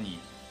きことに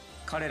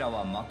彼ら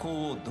は魔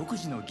鋼を独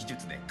自の技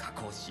術で加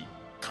工し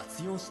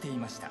活用してい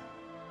ました。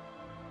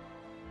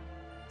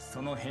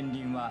その片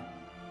鱗は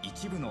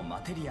一部のマ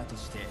テリアと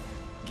して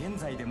現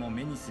在でも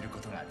目にするこ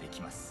とがで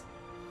きます。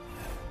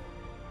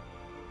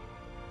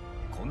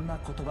こんな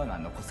言葉が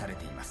残され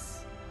ていま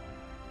す。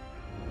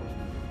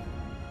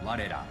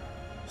我ら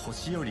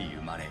星より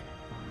生まれ、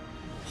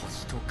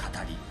星と語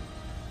り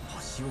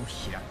星を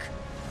開く。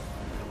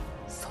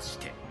そし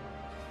て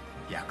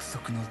約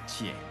束の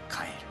地へ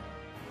帰る。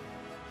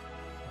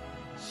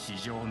至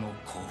上の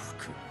幸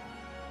福、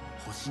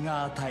星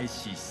が与え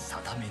し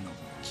定めの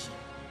地。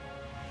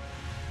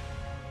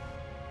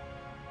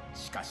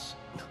しかし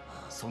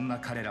そんな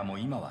彼らも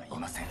今はい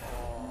ません。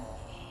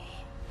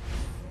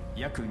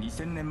約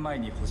2000年前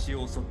に星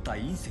を襲った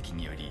隕石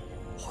により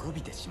滅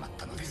びてしまっ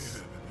たので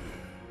す。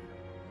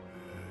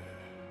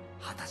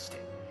果たし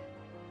て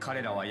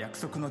彼らは約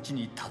束の地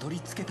にたどり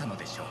着けたの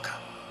でしょうか。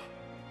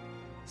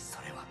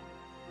それは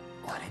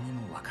誰に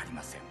も分かり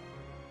ません。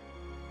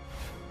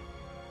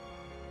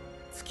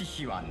月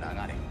日は流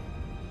れ、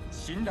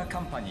死んだカ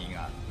ンパニー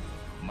が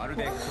まる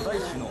で古代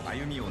種の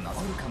歩みをな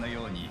ぞるかの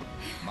ように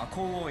魔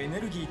鋼をエネ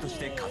ルギーとし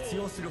て活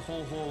用する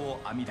方法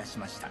を編み出し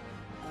ました。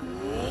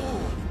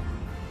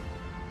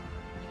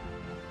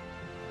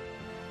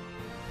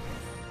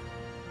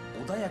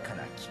穏やか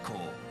な気候、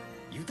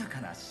豊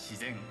かな自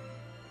然、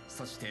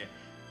そして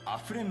あ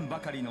ふれんば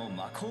かりの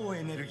魔鋼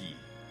エネルギー。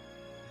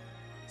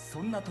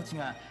そんな土地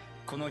が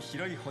この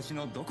広い星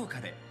のどこか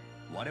で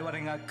我々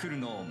が来る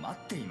のを待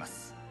っていま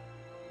す。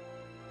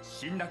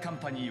死んだカン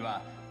パニー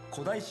は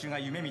古代種が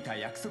夢見た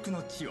約束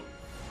の地を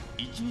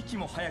一日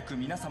も早く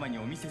皆様に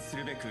お見せす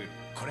るべく、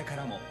これか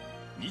らも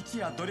日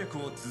夜努力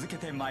を続け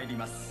てまいり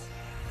ます。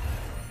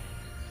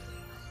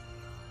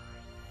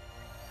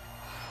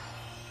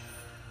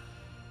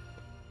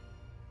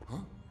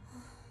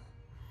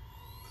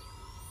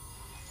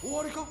終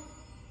わりか？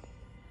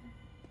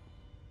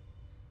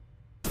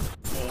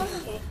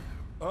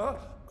あ？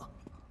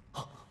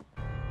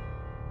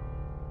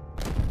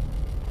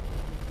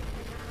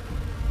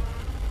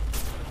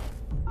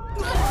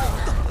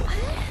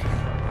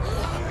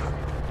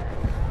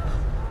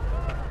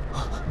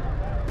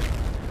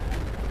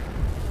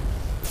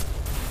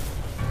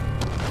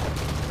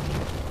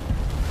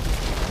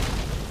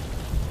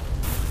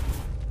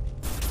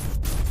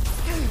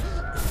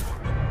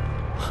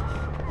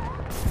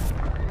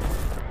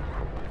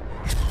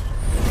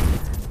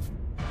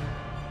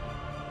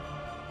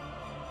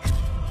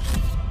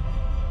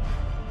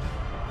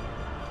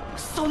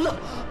そんな。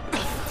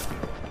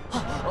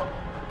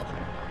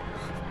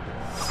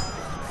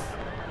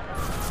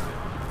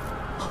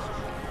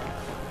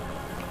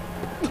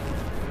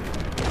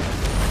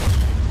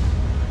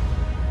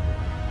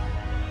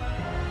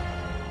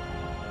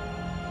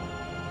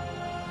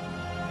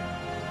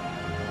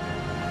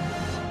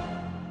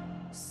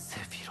セ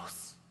フィロ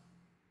ス。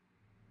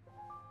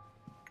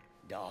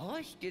ど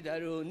うしてだ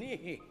ろう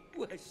ね。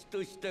わし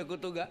としたこ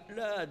とが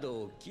ラー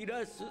ドを切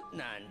らす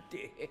なん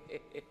て。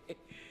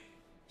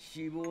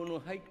脂肪の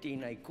入ってい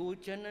ない紅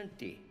茶なん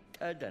て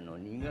ただの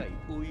苦い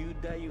お湯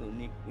だよ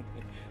ね。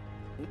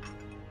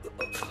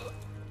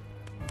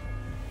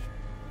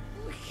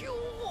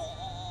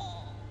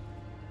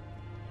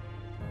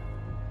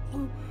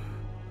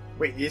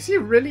Wait, is he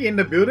really in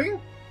the building?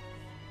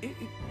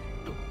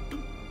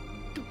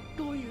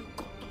 どういう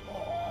こと？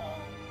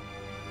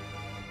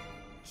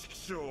師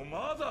匠、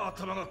まだ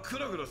頭がク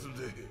ラクラすん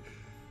で、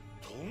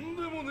とん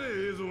でもね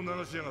え映像を流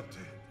しやがっ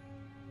て。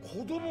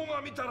子供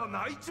が見たら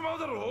泣いちまう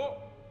だろ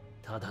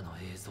う。ただの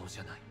映像じ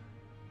ゃない。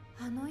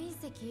あの隕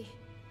石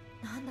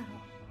なんだ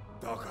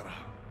ろだから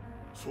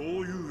そう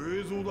いう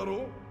映像だ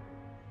ろ。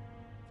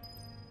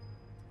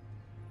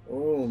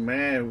 Oh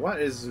man,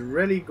 what is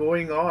really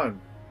going on?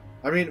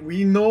 I mean,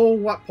 we know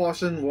what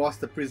portion was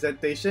the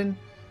presentation,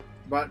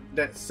 but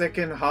that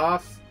second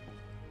half,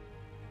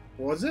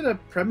 was it a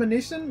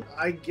premonition?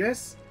 I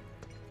guess.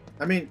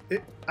 I mean,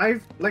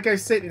 like I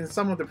said in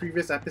some of the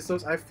previous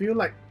episodes, I feel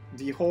like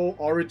the whole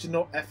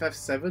original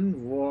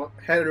FF7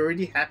 had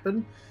already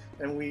happened,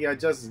 and we are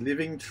just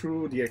living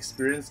through the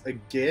experience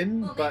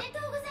again, but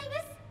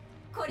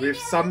with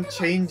some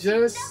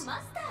changes.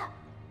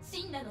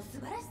 シンナの素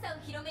晴らしさ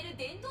を広める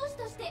伝道師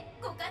として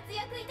ご活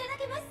躍いただ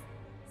けます。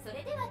そ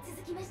れでは続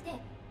きまして、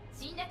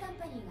シンナカン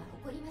パニーが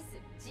誇ります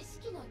知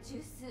識の中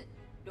枢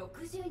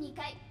62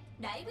階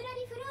ライブラ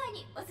リフロア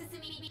にお進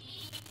み。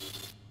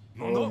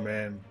Oh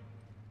man,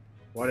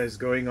 what is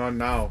going on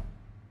now?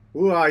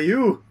 Who are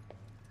you?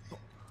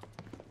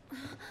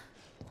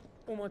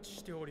 お待ち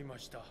しておりま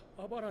した。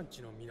アバラン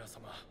チの皆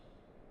様。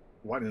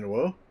What in the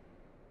world?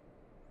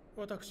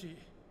 私、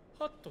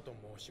ハットと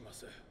申しま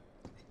す。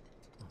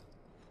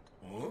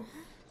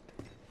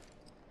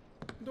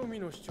ドミ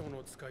ノ市長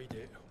の使い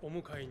でお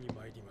迎えに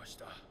参りまし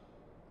た。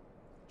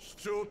市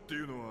長って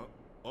いうのは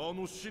あ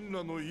のシン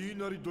ナの言い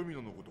なりドミ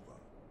ノのこと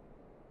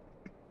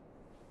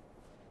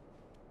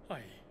か。は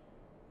い、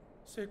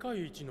世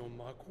界一の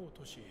魔法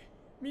都市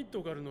ミッ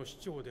ドガルの市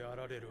長であ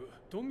られる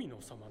ドミ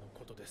ノ様の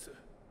ことです。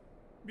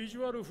ビジ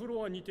ュアルフ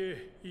ロアに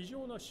て異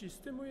常なシ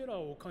ステムエラー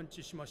を感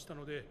知しました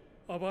ので、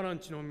アバラン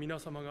チの皆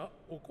様が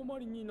お困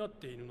りになっ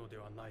ているので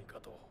はないか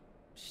と。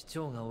市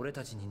長が俺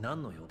たちに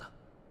何の用だ？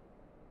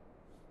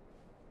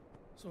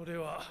それ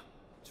は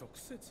直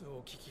接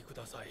お聞きく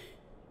ださい。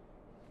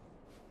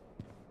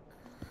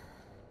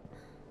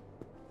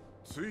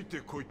ついて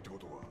こいってこ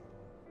とか。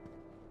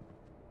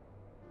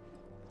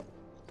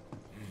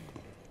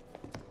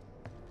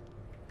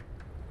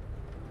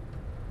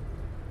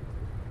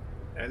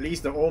At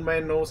least the old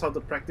man knows how to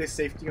practice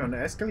safety on the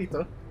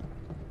escalator.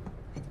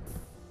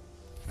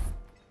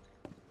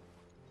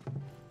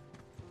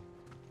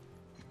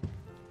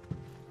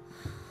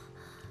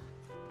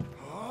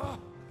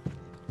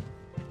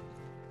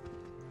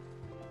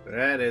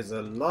 That is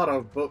a lot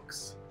of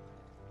books.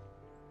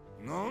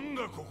 なん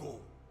だここ。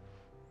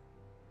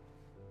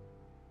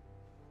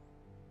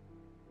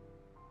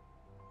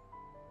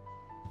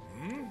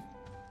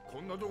こ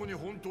んなとこに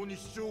本当に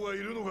市長がい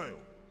るのかよ。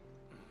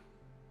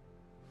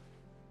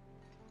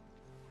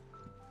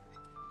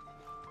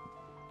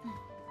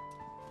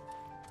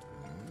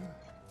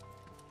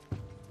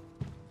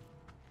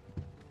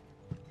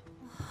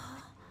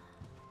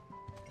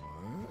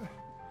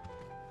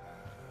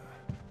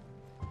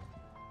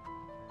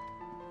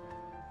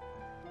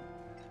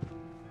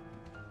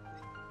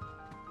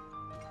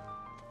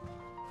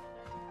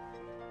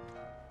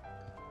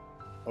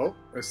Oh,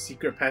 a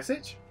secret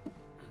passage?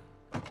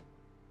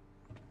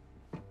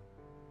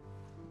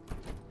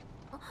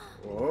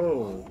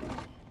 Whoa.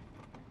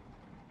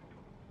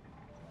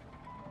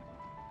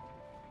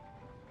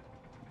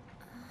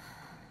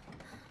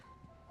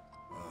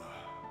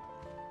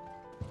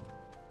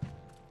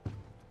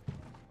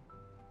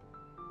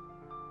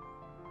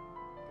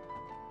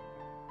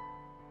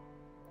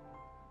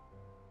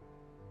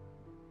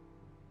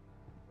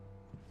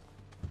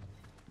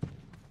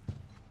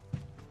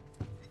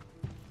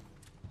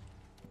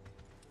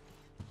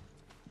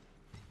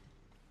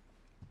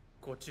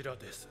 こちら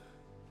です。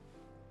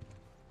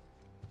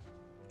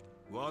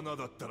罠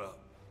だったら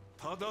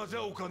ただじ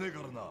ゃおかねえ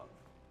からな。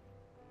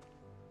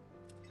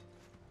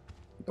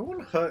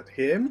 Don't hurt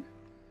him.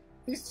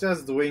 He's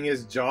just doing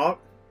his job.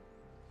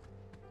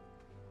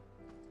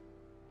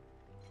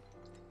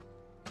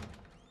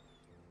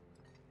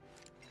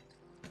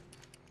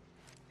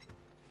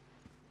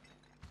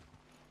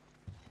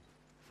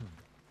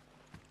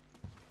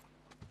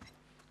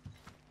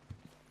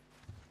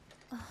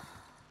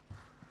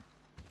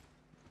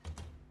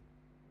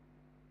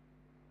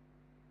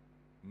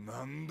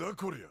 Nanda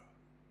こりゃ。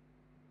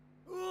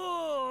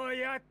おお、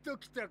やっと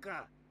来た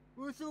か。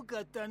遅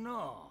かった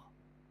の。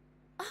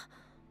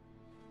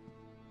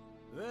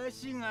わ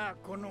しが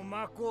この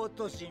魔法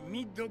都市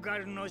ミッドガ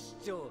ルの市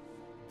長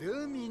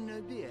ドミ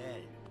ノで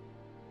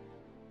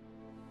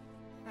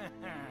ある。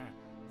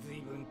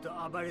随分と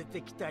暴れ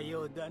てきた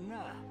ようだ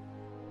な。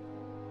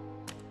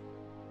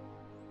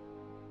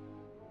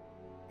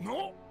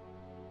の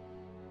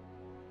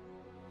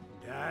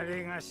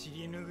誰が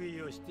尻拭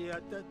いをしてや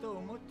ったと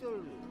思っと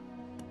る。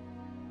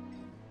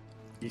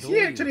 Is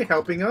he actually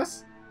helping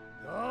us?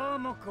 どう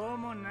もこう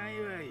もな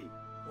いわい。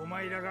お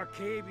前らが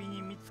警備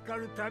に見つか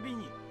るたび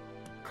に、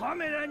カ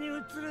メラに映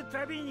る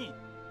たびに、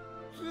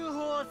通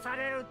報さ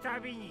れるた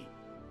びに、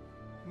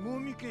も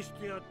み消し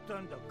てやった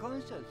んだ。感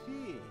謝せ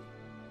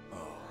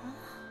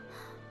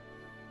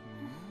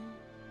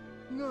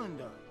え。なん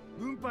だ、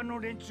分派の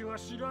連中は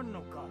知らん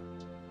のか。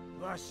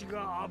わし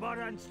がアバ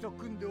ランチと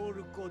組んでお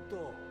るこ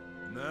と。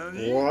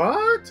何？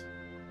 What?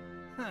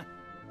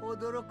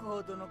 驚く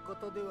ほどのこ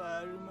とでは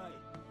あるまい。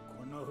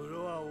このフ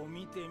ロアを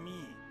見て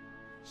み。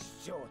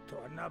市長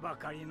とは名ば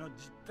かりの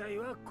実態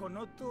はこ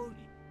の通り。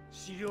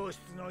資料室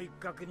の一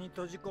角に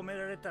閉じ込め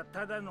られた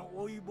ただの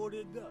老いぼ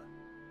れだ。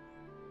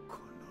こ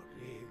の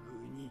冷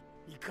遇に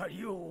怒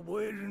りを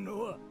覚える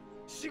のは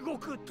至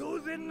極当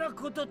然な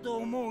ことと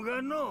思う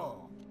が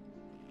の。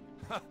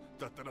は、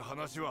だったら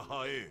話は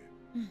早え。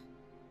うん、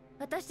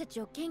私た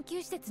ちを研究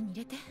施設に入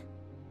れて。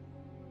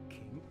研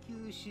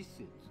究施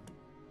設？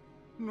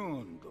な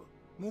んだ、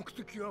目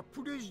的は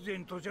プレジデ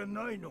ントじゃ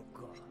ないの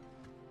か。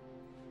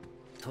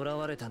囚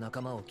われた仲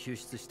間を救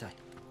出したい。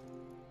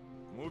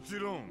もち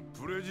ろん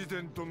プレジ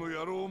デントの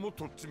野郎も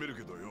とっちめる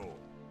けどよ。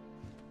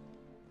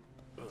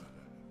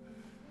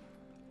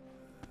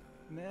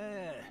まあ、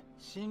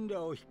神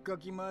羅を引っか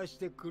き回し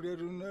てくれ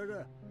るな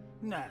ら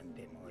何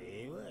でも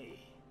ええわい。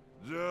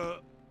じゃ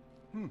あ、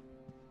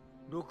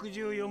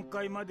64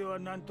階までは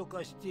何と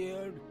かして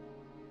やる。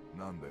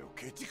なんだよ、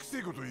ケチくせ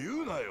えこと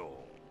言うな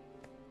よ。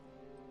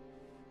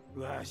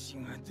わし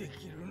がで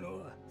きるの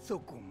はそ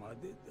こま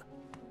でだ。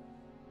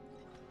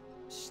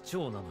市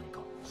長なのにか。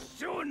市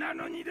長な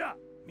のにだ。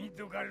ミッ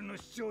ドガルの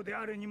市長で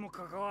あるにも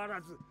かかわ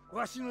らず、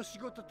わしの仕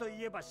事と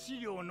いえば資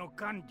料の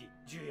管理。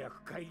重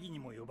役会議に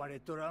も呼ばれ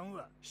とらん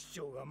わ。市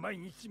長が毎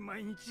日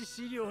毎日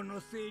資料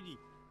の整理。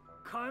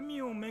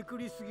紙をめく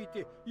りすぎ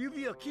て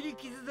指は切り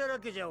傷だら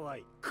けじゃわ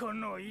い。こ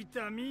の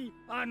痛み、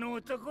あの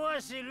男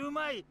は知る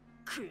まい。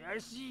悔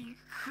しい、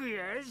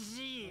悔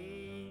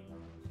しい。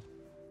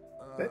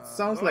That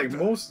sounds like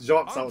most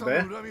jobs out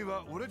there.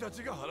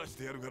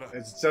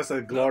 It's just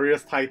a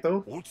glorious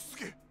title.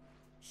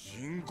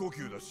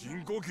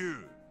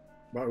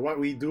 But what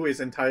we do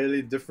is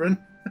entirely different.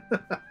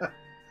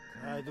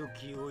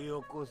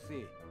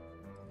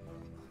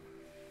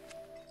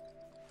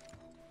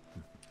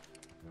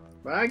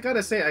 But I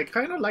gotta say, I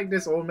kind of like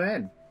this old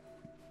man.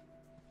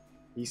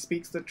 He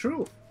speaks the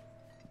truth.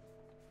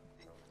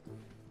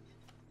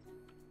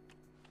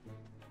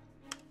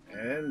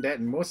 And that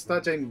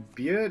mustache and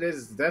beard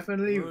is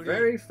definitely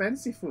very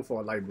fanciful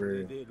for a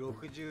library.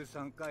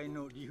 63階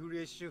のリフ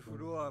レッシュフ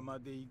ロアま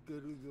で行け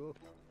るぞ。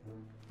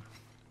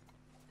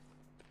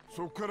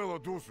そっからは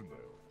どうすんだ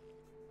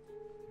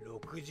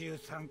よ。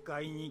63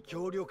階に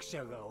協力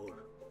者がおる。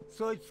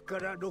そいつか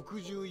ら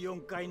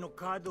64階の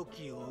カード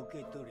キーを受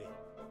け取れ。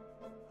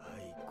合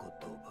言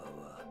葉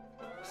は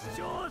市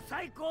長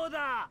最高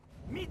だ。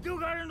ミッド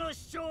ガルの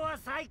市長は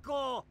最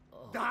高。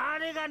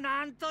誰が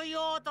何と言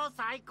おうと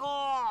最高。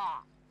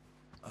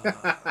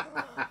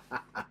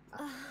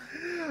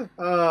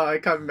I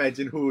can't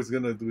imagine who's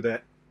gonna do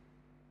that.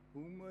 お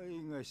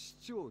前が市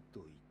長と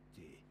言っ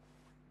て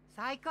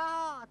最高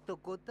と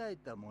答え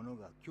た者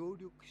が協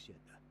力者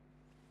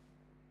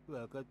だ。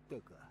わかった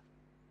か。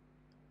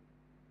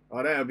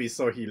Oh, that would be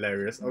so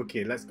hilarious.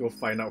 Okay, let's go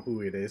find out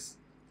who it is.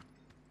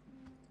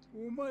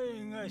 お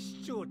前が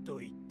市長と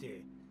言っ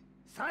て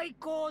最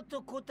高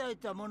と答え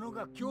た者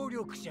が協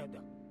力者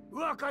だ。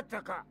わかっ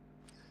たか。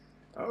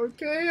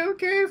 Okay,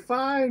 okay,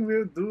 fine,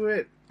 we'll do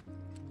it.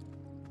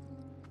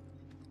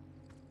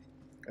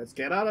 Let's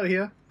get out of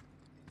here.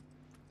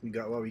 We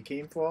got what we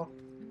came for.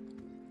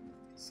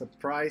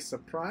 Surprise,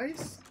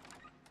 surprise.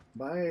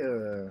 By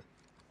a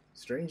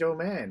strange old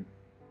man.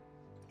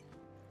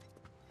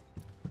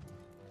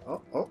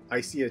 Oh, oh, I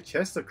see a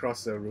chest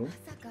across the room. ま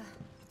さか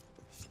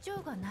市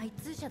長が内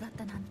通者だっ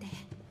たなんて。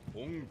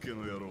本家の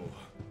野郎、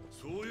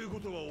そういうこ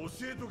とは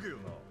教えとけよ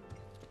な。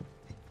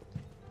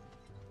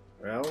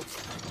Well,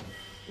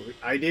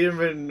 I didn't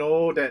even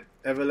know that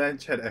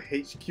Avalanche had a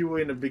HQ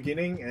in the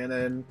beginning, and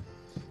then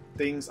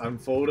things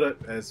unfolded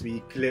as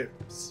we cleared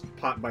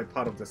part by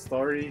part of the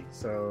story.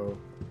 So,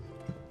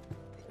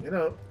 you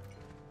know,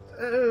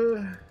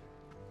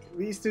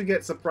 we still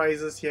get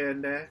surprises here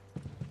and there.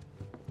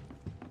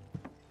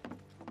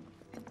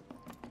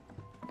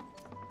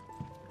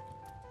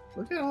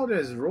 Look at all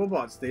these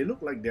robots. They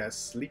look like they're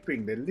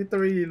sleeping. They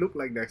literally look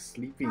like they're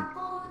sleeping.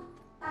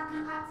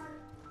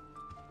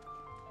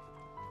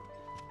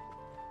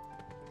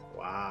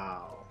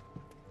 Wow.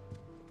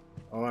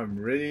 Oh, I'm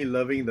really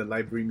loving the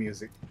library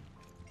music.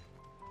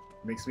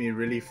 Makes me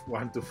really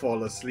want to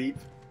fall asleep.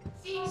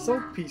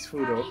 So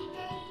peaceful though.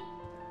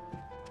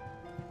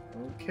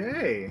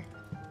 Okay.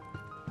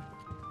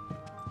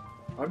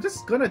 I'm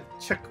just gonna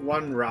check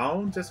one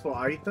round just for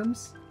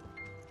items.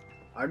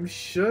 I'm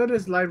sure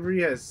this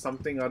library has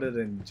something other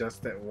than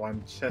just that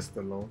one chest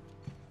alone.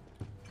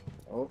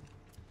 Oh.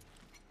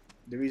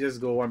 Did we just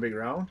go one big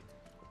round?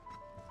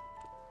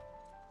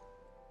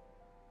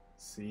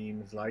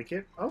 Seems like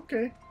it.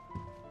 Okay.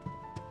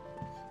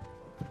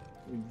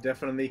 We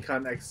definitely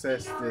can't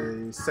access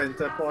the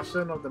center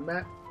portion of the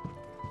map.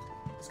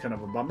 It's kind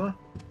of a bummer.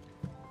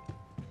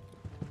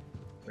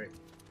 Wait,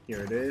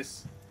 here it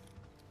is.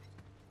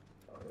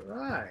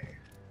 Alright.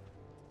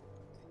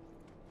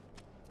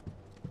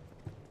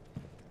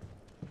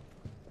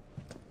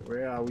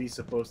 Where are we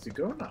supposed to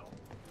go now?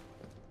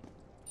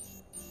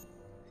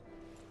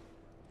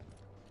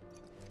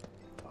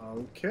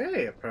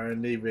 Okay,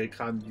 apparently we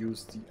can't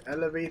use the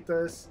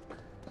elevators,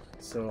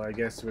 so I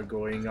guess we're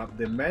going up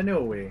the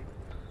manual way.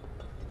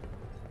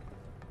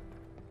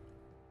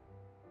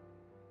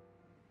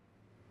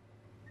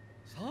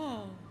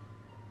 Sa,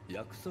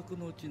 約束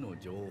の地の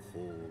情報を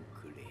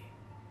くれ。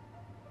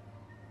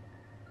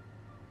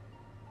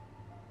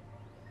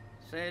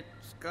せっ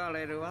つか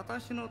れる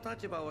私の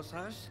立場を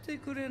察して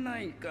くれな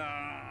い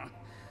か。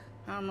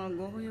あの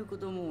強欲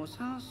どもを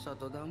さっさ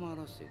と黙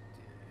らせて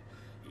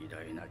偉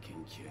大な研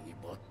究に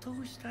没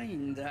頭したい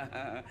んだ。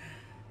エ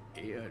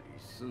アリ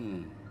ス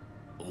ン、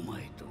お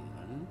前とな。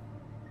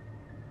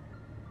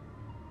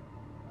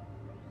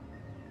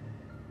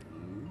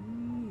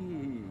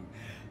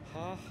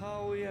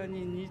母親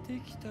に似て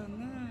きたな。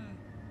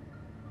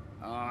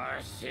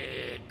惜し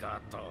いこ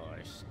と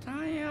をした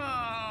よ。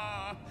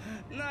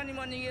何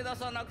も逃げ出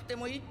さなくて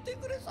も言って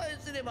くれさえ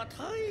すれば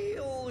対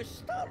応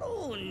した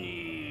ろう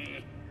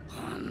に。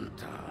本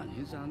当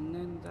に残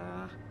念だ。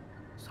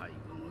最後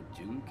の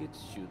純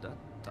血種だっ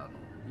たの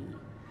に。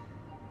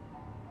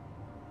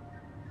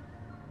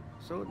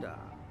そうだ、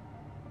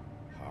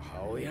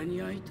母親に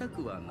会いた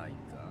くはないか。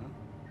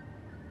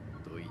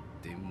と言っ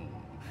ても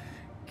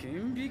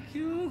顕微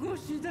鏡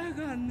越しだ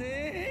が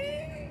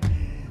ね。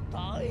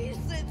大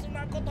切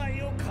な個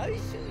体を回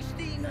収し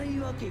ていない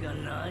わけが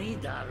ない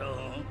だろ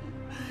う。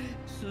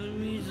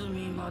隅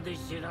々まで調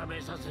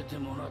べさせて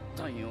もらっ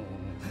たよ。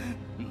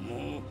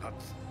毛髪、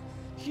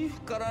皮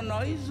膚から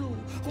内臓、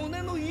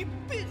骨の一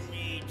辺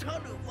に至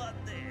るま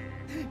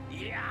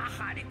で。や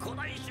はり古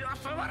代種は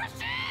素晴らしい。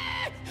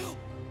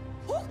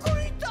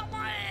誇りた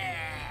まえ。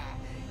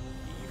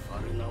イフ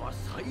ァルナは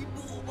細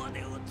胞まで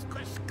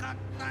美しかっ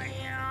たよ。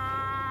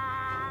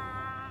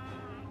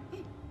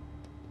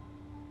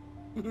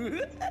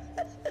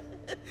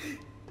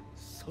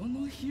その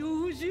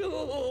表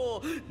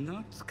情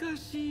懐か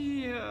し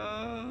いや。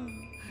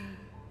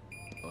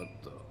おっ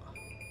と、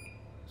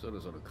そ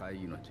ろそろ会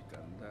議の時間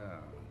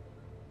だ。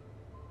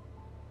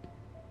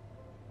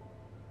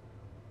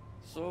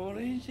そ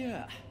れじ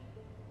ゃあ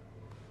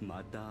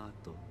また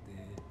後で。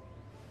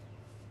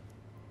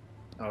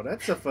Oh,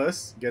 that's the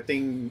first,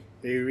 getting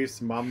Aerith's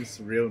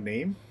mom's real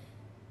name.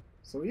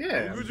 So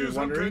yeah, I'm just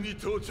wondering.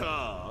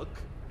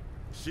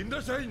 死ん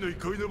だ社員の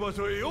憩いの場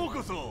所へよう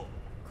こそ。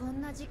こ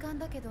んな時間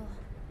だけど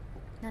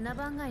7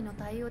番街の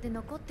対応で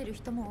残ってる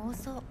人も多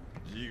そう。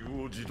自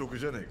業自得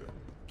じゃねえか。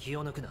気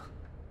を抜くな。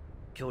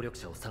協力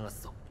者を探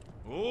すぞ。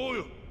おう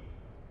よ。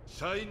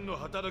社員の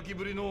働き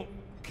ぶりの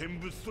見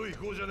物と行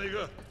こうじゃねえ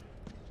か。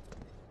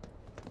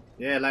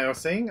Yeah, like I was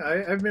saying,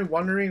 I've been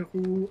wondering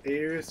who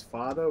Aerith's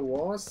father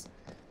was,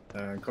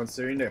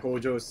 considering that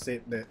Hojo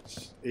said that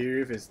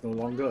Aerith is no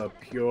longer a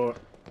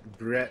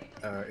purebred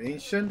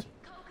ancient.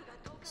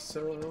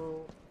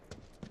 So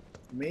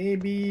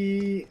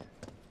maybe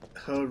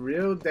her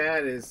real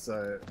dad is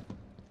a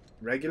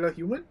regular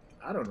human?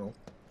 I don't know.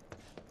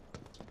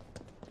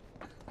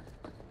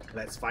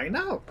 Let's find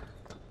out.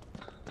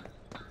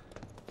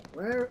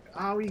 Where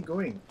are we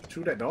going?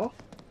 Through that door?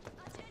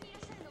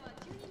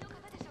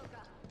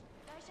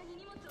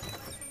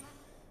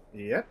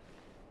 Yep.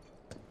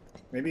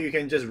 Maybe you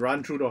can just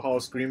run through the hall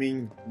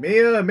screaming,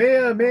 Mayor,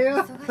 Mayor,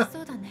 Mayor!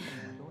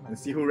 And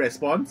see who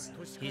responds.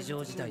 非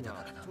常事態だ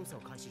からな。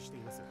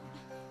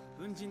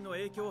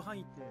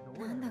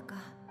なんだか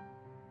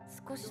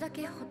少しだ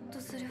けホッと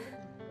する。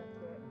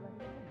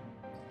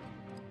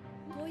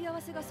問い合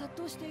わせが殺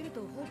到している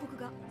と報告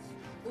が。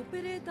オ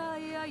ペレータ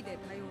ー AI で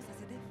対応さ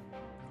せて。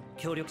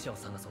協力者を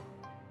探そう。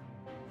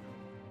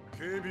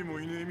警備も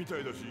いねえみた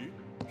いだし、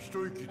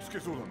一息つけ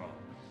そうだな。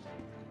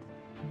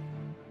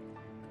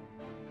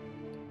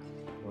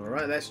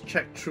Alright, let's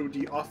check through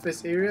the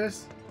office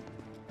areas.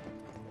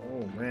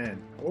 Oh man.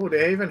 Oh,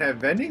 they even have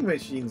vending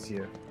machines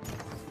here.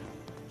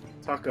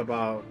 Talk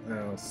about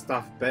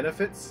staff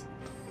benefits.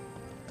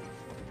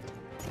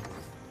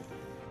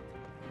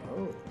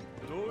 Oh,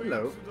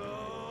 hello.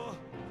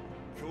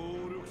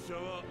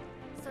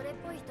 それっ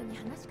ぽい人に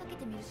話しかけ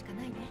てみるしか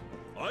ないね。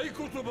合言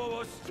葉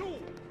は市長。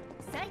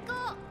最高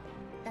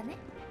だね。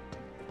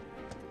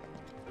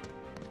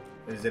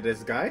 Is it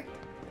this guy?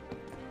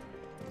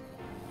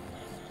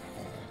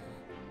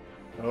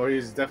 Oh,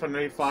 he's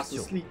definitely fast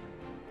asleep.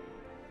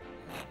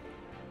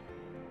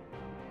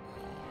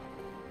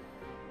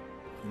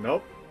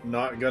 Nope,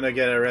 not gonna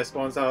get a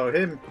response out of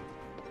him.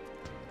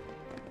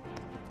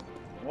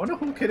 I wonder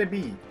who could it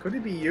be? Could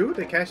it be you,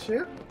 the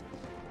cashier?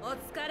 お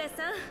疲れ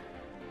さん。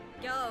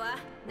今日は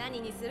何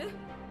にする？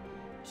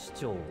市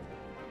長。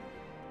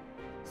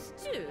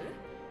シチュー？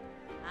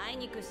あい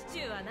にくシチ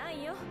ューはな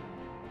いよ。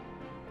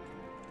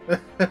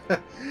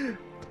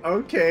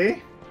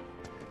Okay.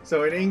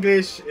 So in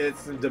English,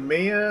 it's the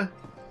mayor.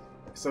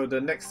 So the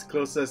next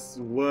closest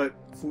word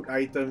food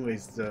item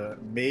is the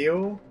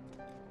mayo.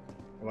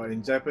 Well,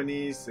 in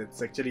Japanese,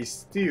 it's actually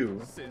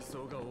stew.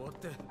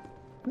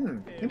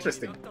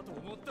 Interesting.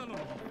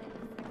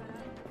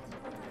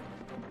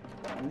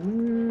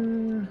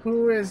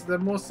 Who is the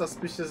most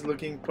suspicious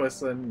looking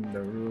person in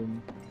the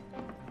room?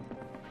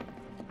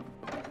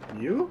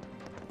 You?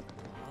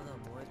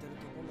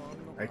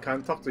 I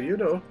can't talk to you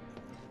though.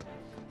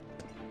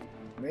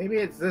 Maybe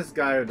it's this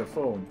guy with the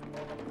phone.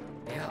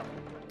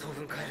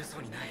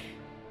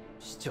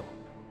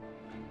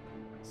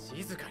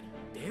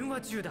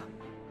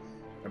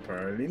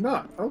 Apparently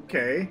not.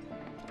 Okay.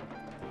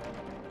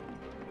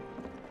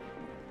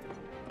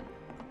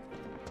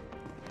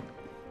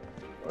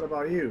 What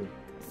about you?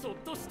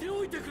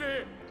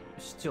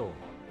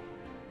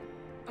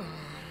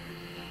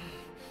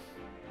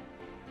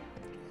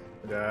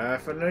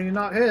 Definitely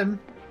not him.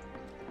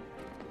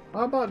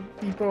 How about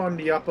people on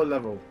the upper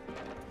level?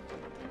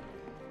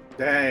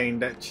 Dang,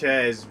 that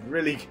chair is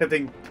really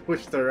getting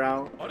pushed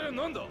around.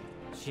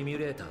 シミュ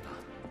レーターだ。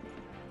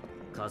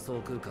仮想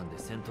空間で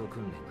戦闘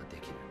訓練がで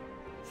きる。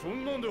そ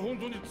んなんで本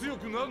当に強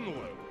くなるのか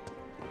よ。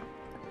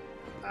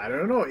I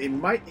don't know. It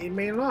might, it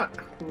may not.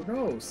 Who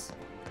knows?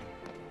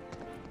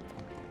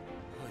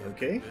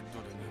 Okay.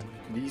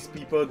 These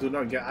people do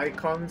not get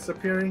icons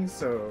appearing,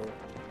 so.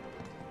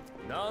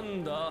 な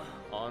んだ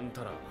あん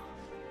たら。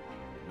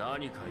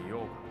何か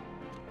用？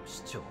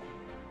市長。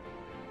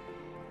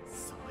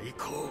最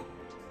高。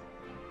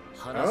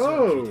話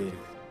を聞いている。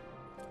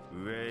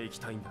上へ行き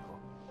たいんだろ。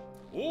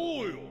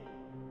おうよ。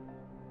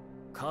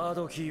カー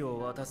ドキーを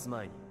渡す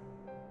前に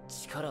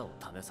力を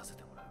試させ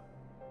てもら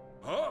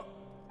う。は？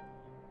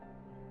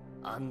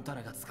あんた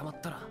らが捕ま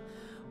ったら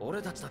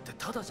俺たちだって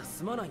ただじゃ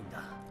済まないん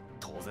だ。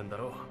当然だ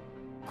ろう。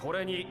こ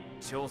れに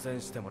挑戦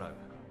してもらう。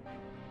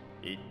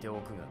言ってお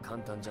くが簡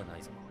単じゃな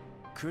いぞ。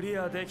クリ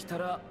アできた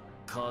ら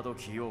カード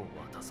キーを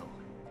渡そう。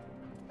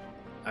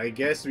I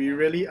guess we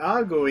really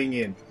are going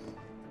in.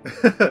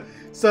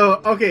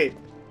 So, okay,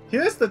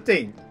 here's the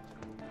thing.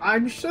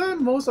 I'm sure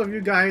most of you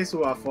guys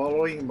who are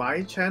following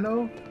my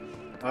channel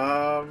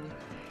are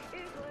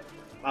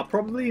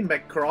probably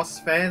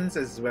Macross fans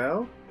as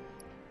well.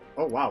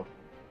 Oh wow.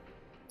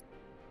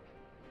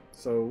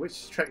 So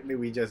which track did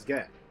we just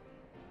get?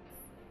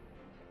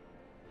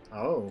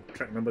 Oh,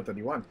 track number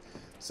 31.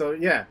 So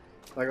yeah,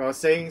 like I was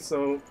saying,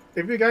 so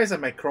if you guys are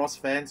Macross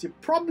fans, you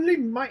probably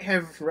might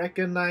have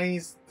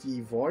recognized the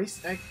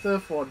voice actor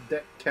for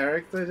that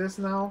character just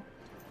now.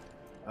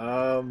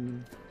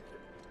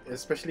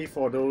 Especially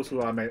for those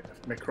who are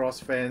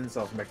Macross fans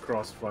of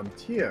Macross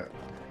Frontier.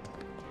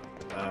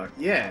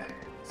 Yeah,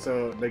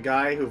 so the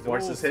guy who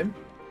voices him,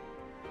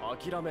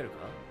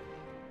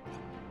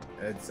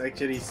 it's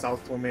actually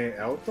Saltome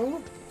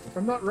Alto, if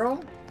I'm not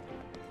wrong.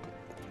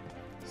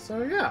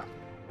 So yeah.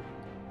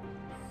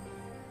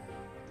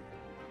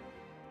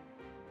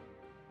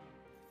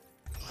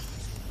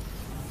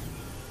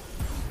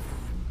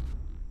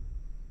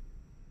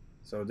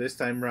 So this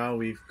time round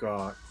we've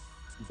got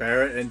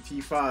Barrett and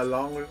Tifa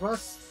along with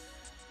us.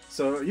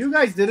 So you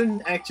guys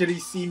didn't actually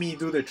see me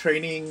do the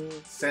training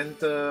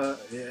center,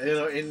 you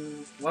know,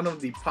 in one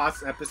of the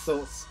past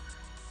episodes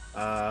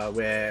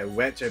where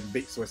Wedge and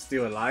Biggs were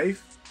still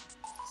alive.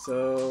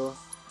 So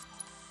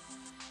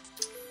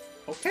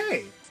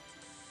okay,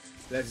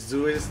 let's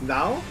do this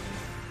now.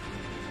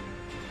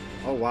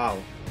 Oh wow,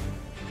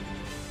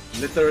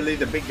 literally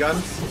the big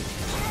guns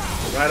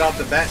right off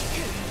the bat.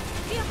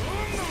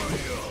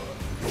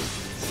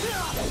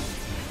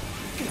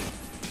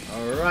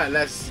 Alright,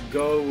 let's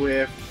go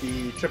with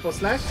the triple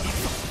slash.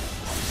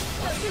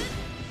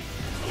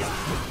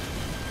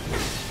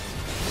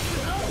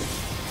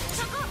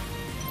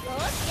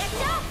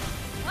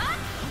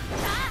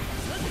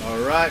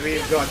 Alright,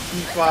 we've got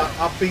Tifa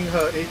upping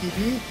her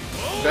ATB.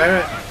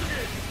 Barrett,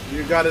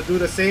 you gotta do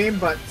the same,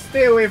 but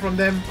stay away from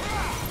them.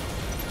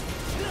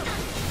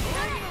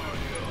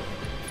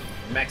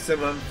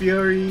 Maximum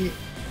Fury.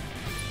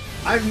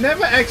 I've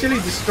never actually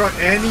destroyed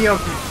any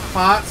of the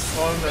parts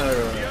on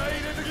her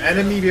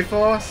enemy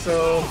before,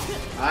 so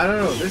I don't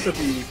know. This will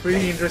be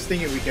pretty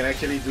interesting if we can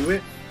actually do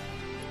it.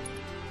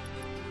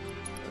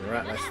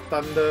 Alright, let's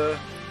thunder.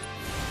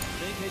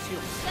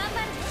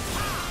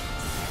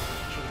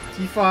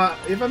 Tifa,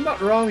 if I'm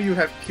not wrong, you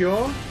have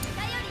cure.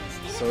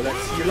 So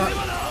let's heal up.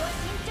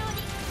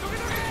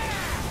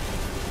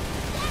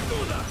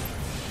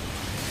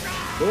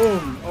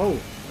 Boom! Oh!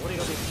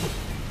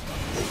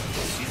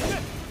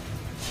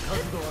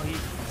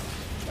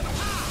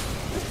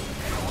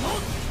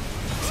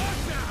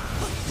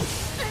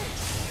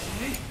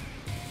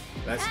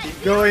 Let's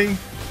keep going.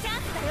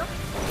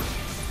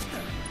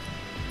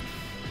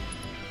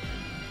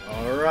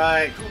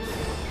 Alright,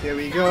 here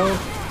we go.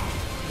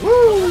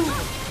 Woo!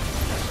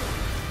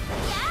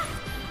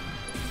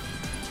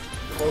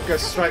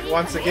 Focus strike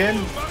once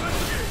again.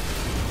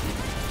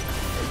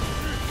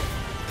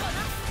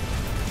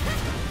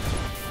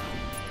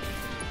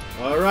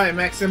 Alright,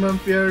 maximum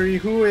fury.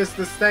 Who is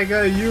the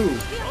stagger? You.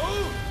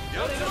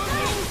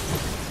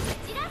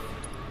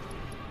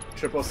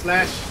 Triple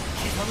slash.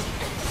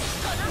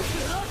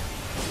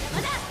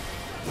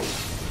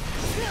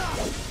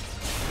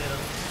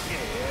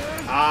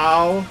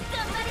 Ow.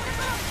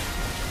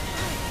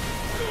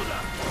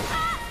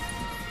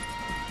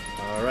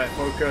 Alright,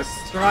 focus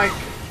strike.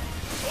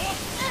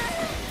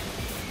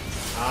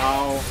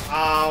 Ow,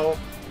 ow.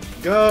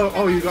 Go.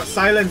 Oh, you got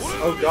silence.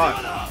 Oh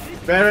god.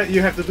 Barrett,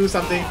 you have to do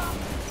something.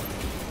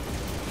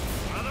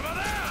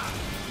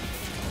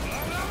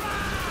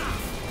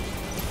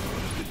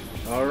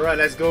 Alright,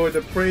 let's go with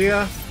the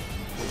prayer.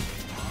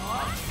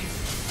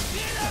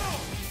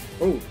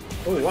 Oh,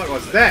 oh, what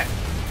was that?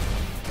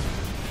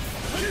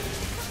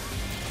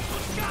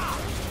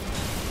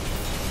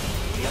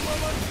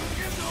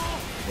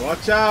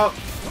 Watch out!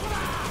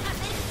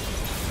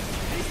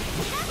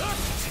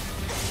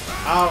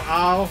 Ow,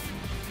 ow!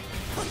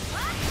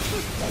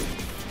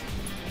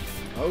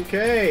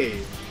 Okay,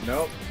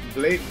 nope.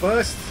 Blade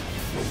burst.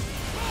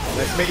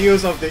 Let's make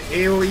use of the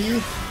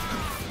AoE.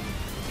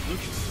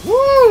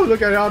 Woo!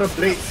 Look at all the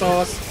blade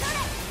sauce.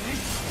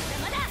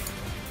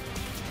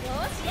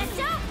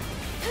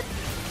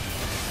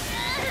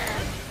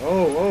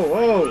 Oh, oh,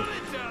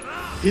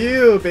 oh!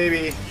 Heal,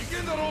 baby!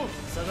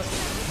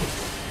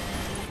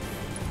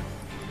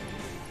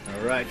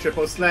 Alright,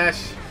 triple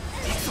slash.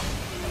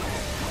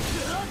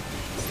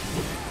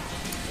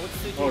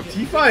 Oh,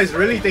 Tifa is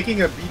really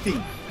taking a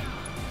beating.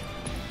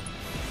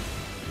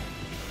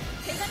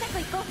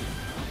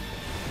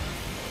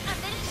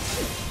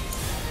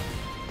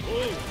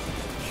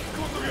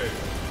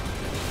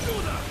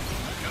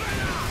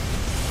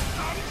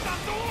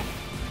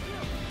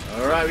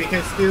 Alright, we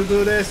can still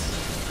do this.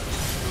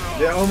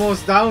 They're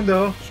almost down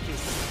though.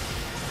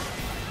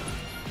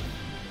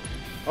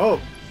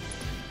 Oh.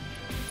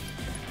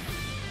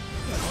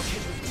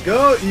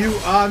 Go, you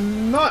are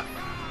not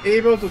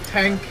able to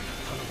tank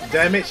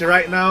damage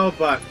right now,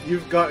 but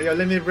you've got your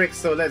limit break,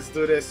 so let's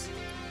do this.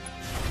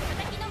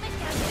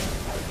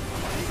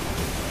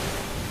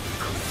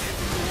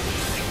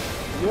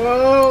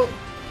 Whoa!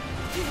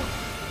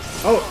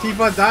 Oh,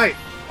 Tifa died.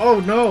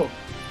 Oh no!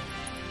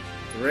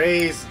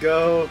 Raise,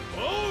 go.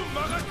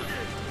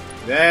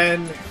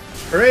 Then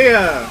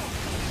prayer.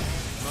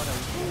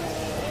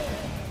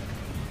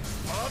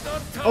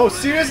 Oh,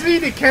 seriously?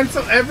 They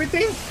cancel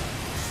everything?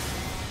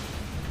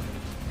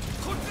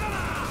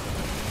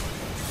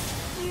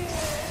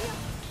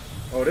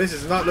 Oh, this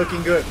is not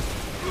looking good.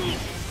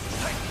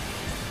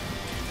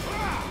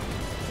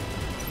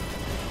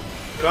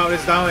 Cloud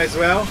is down as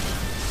well.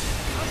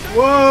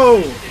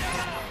 Whoa!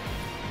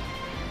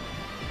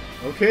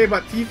 Okay,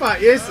 but Tifa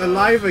is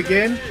alive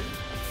again.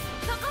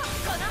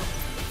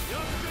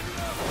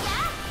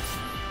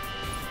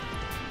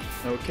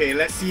 Okay,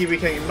 let's see if we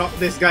can knock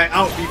this guy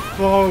out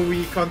before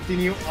we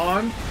continue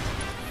on.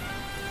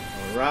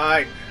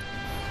 Alright.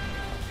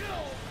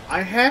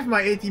 I have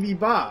my ATB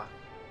bar,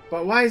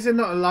 but why is it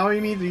not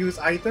allowing me to use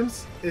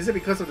items? Is it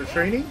because of the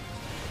training?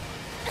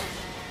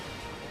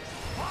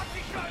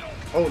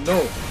 Oh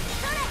no.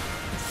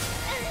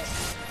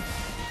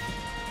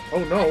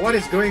 Oh no, what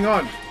is going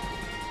on?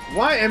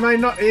 Why am I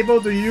not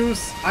able to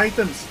use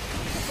items?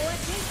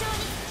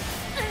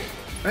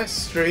 That's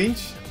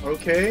strange.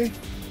 Okay.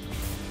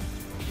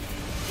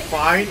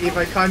 Fine, if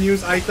I can't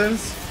use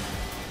items,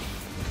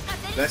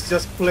 let's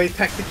just play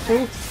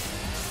tactical.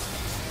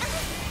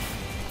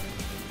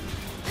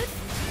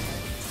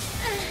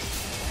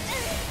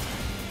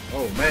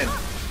 Oh man.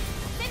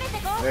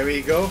 There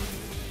we go.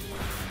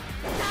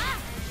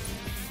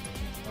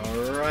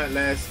 Alright,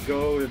 let's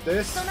go with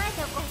this.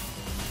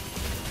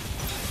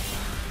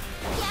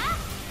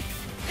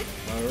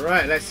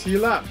 Alright, let's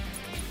heal up.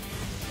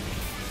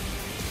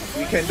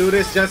 We can do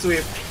this just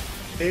with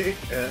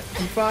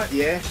Tifa,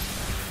 yeah.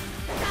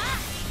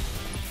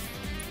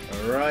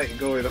 Alright,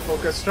 go with the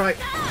focus strike.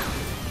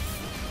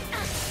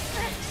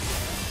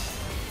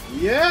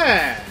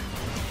 Yeah!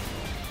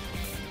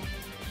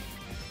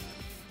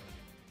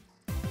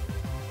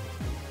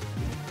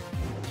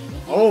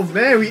 Oh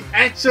man, we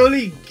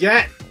actually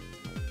get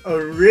a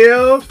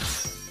real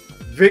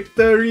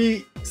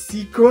victory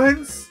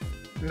sequence?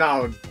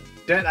 Now,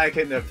 that I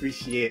can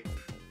appreciate.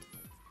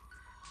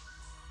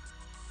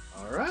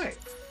 Alright.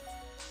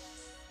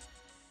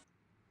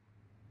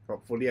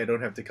 Hopefully I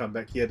don't have to come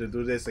back here to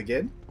do this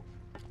again.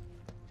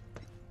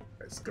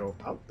 Let's go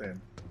out then.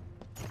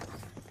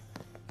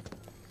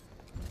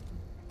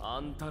 あ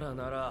んたら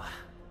なら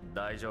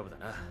大丈夫だ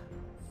な。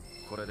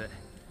これで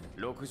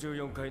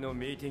64階の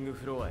ミーティング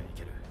フロアへ行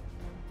ける。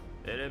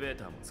エレベー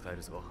ターも使え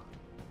るぞ。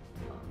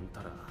あん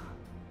たら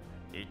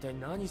一体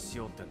何し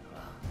ようってんだ。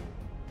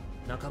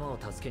仲間を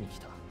助けに来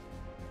た。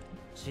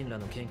神羅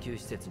の研究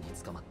施設に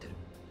捕まってる。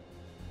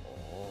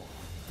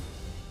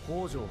お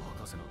お、北条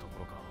博士のとこ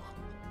ろか。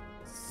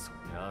そ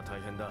りゃ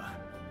大変だ。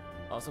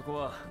あそこ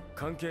は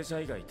関係者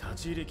以外立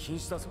ち入り禁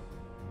止だぞ。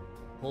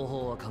方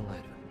法は考え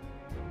る。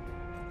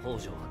北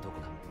条はどこ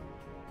だ？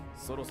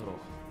そろそろ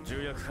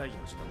重役会議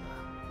の時間だ。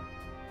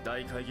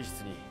大会議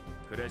室に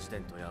プレジデ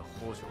ントや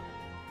北条、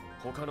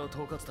他の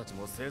統括たち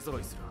も勢ぞろ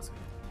いするはず。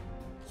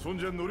そん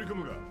じゃ乗り込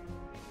むが、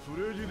プ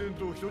レジデン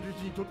トを人質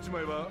に取っちま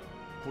えば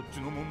こっ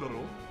ちのもんだろ。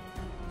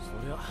そ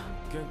りゃ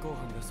現行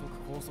犯で即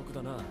拘束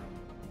だな。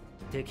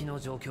敵の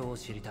状況を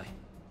知りたい。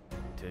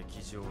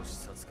敵情視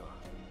察か。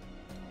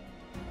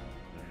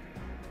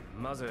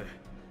まず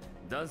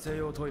男性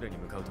用トイレに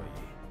向かうといい。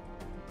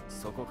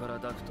そこから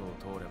ダクト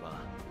を通れば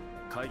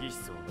会議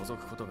室を覗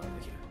くことがで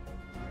き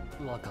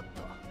る。わかっ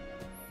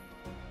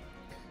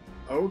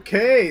た。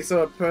Okay,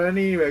 so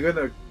apparently we're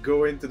gonna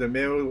go into the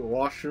male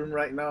washroom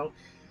right now.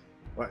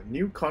 What,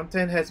 new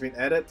content has been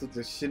added to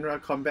the Shinra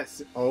combat?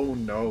 Oh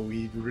no,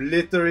 we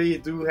literally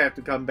do have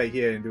to come back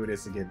here and do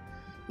this again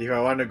if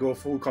I want to go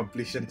full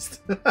completionist.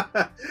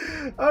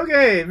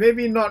 Okay,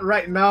 maybe not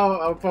right now.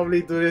 I'll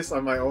probably do this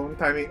on my own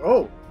timing.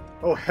 Oh,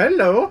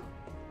 hello.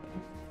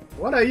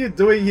 What are you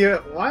doing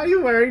here? Why are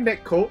you wearing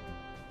that coat?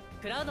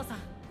 クラウドさん、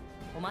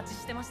お待ち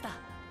してました。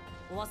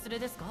お忘れ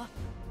ですか？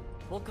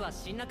僕は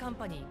シンナカン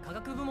パニー科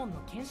学部門の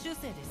研修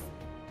生です。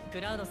ク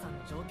ラウドさんの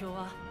状況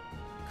は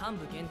幹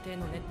部限定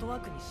のネットワー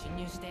クに侵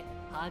入して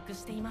把握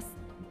しています。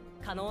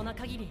可能な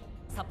限り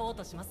サポー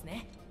トします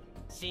ね。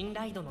信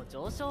頼度の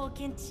上昇を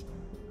検知。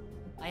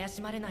怪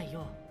しまれない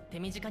よう手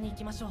短に行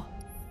きましょう。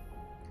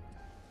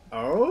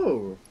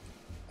Oh,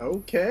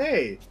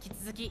 okay. 引き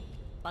続き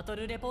バト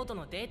ルレポート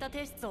のデータ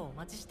提出をお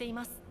待ちしてい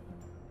ます。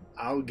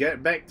I'll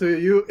get back to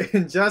you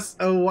in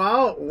just a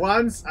while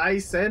once I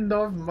send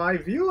off my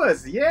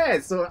viewers.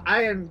 Yeah, so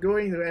I am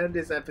going to end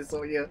this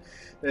episode here.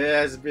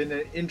 There has been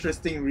an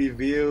interesting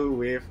review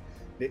with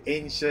the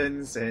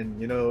ancients and,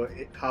 you know,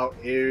 how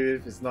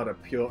Aerith is not a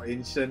pure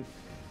ancient.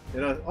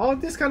 You know, all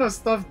this kind of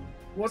stuff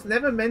was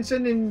never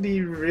mentioned in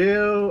the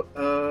real,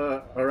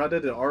 or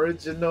rather the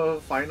original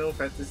Final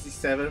Fantasy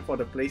VII for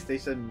the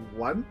PlayStation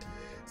 1.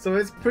 So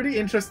it's pretty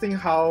interesting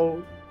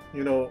how,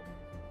 you know,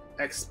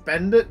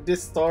 expanded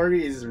this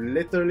story is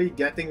literally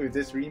getting with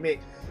this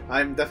remake.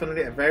 I'm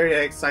definitely very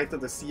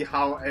excited to see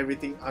how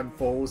everything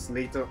unfolds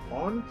later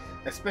on,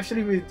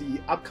 especially with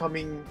the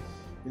upcoming,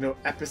 you know,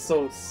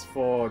 episodes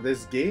for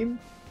this game.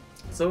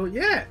 So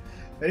yeah.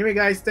 Anyway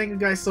guys, thank you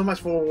guys so much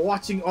for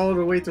watching all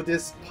the way to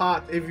this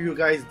part. If you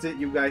guys did,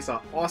 you guys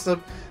are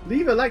awesome.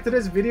 Leave a like to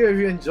this video if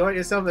you enjoyed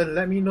yourself and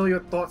let me know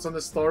your thoughts on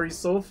the story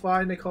so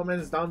far in the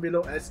comments down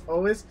below as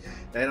always.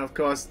 And of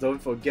course, don't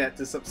forget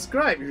to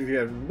subscribe if you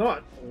have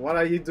not. What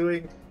are you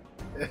doing?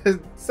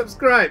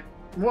 Subscribe!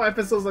 More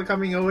episodes are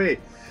coming away.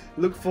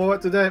 Look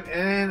forward to them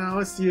and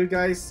I'll see you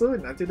guys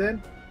soon. Until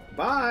then,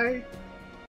 bye!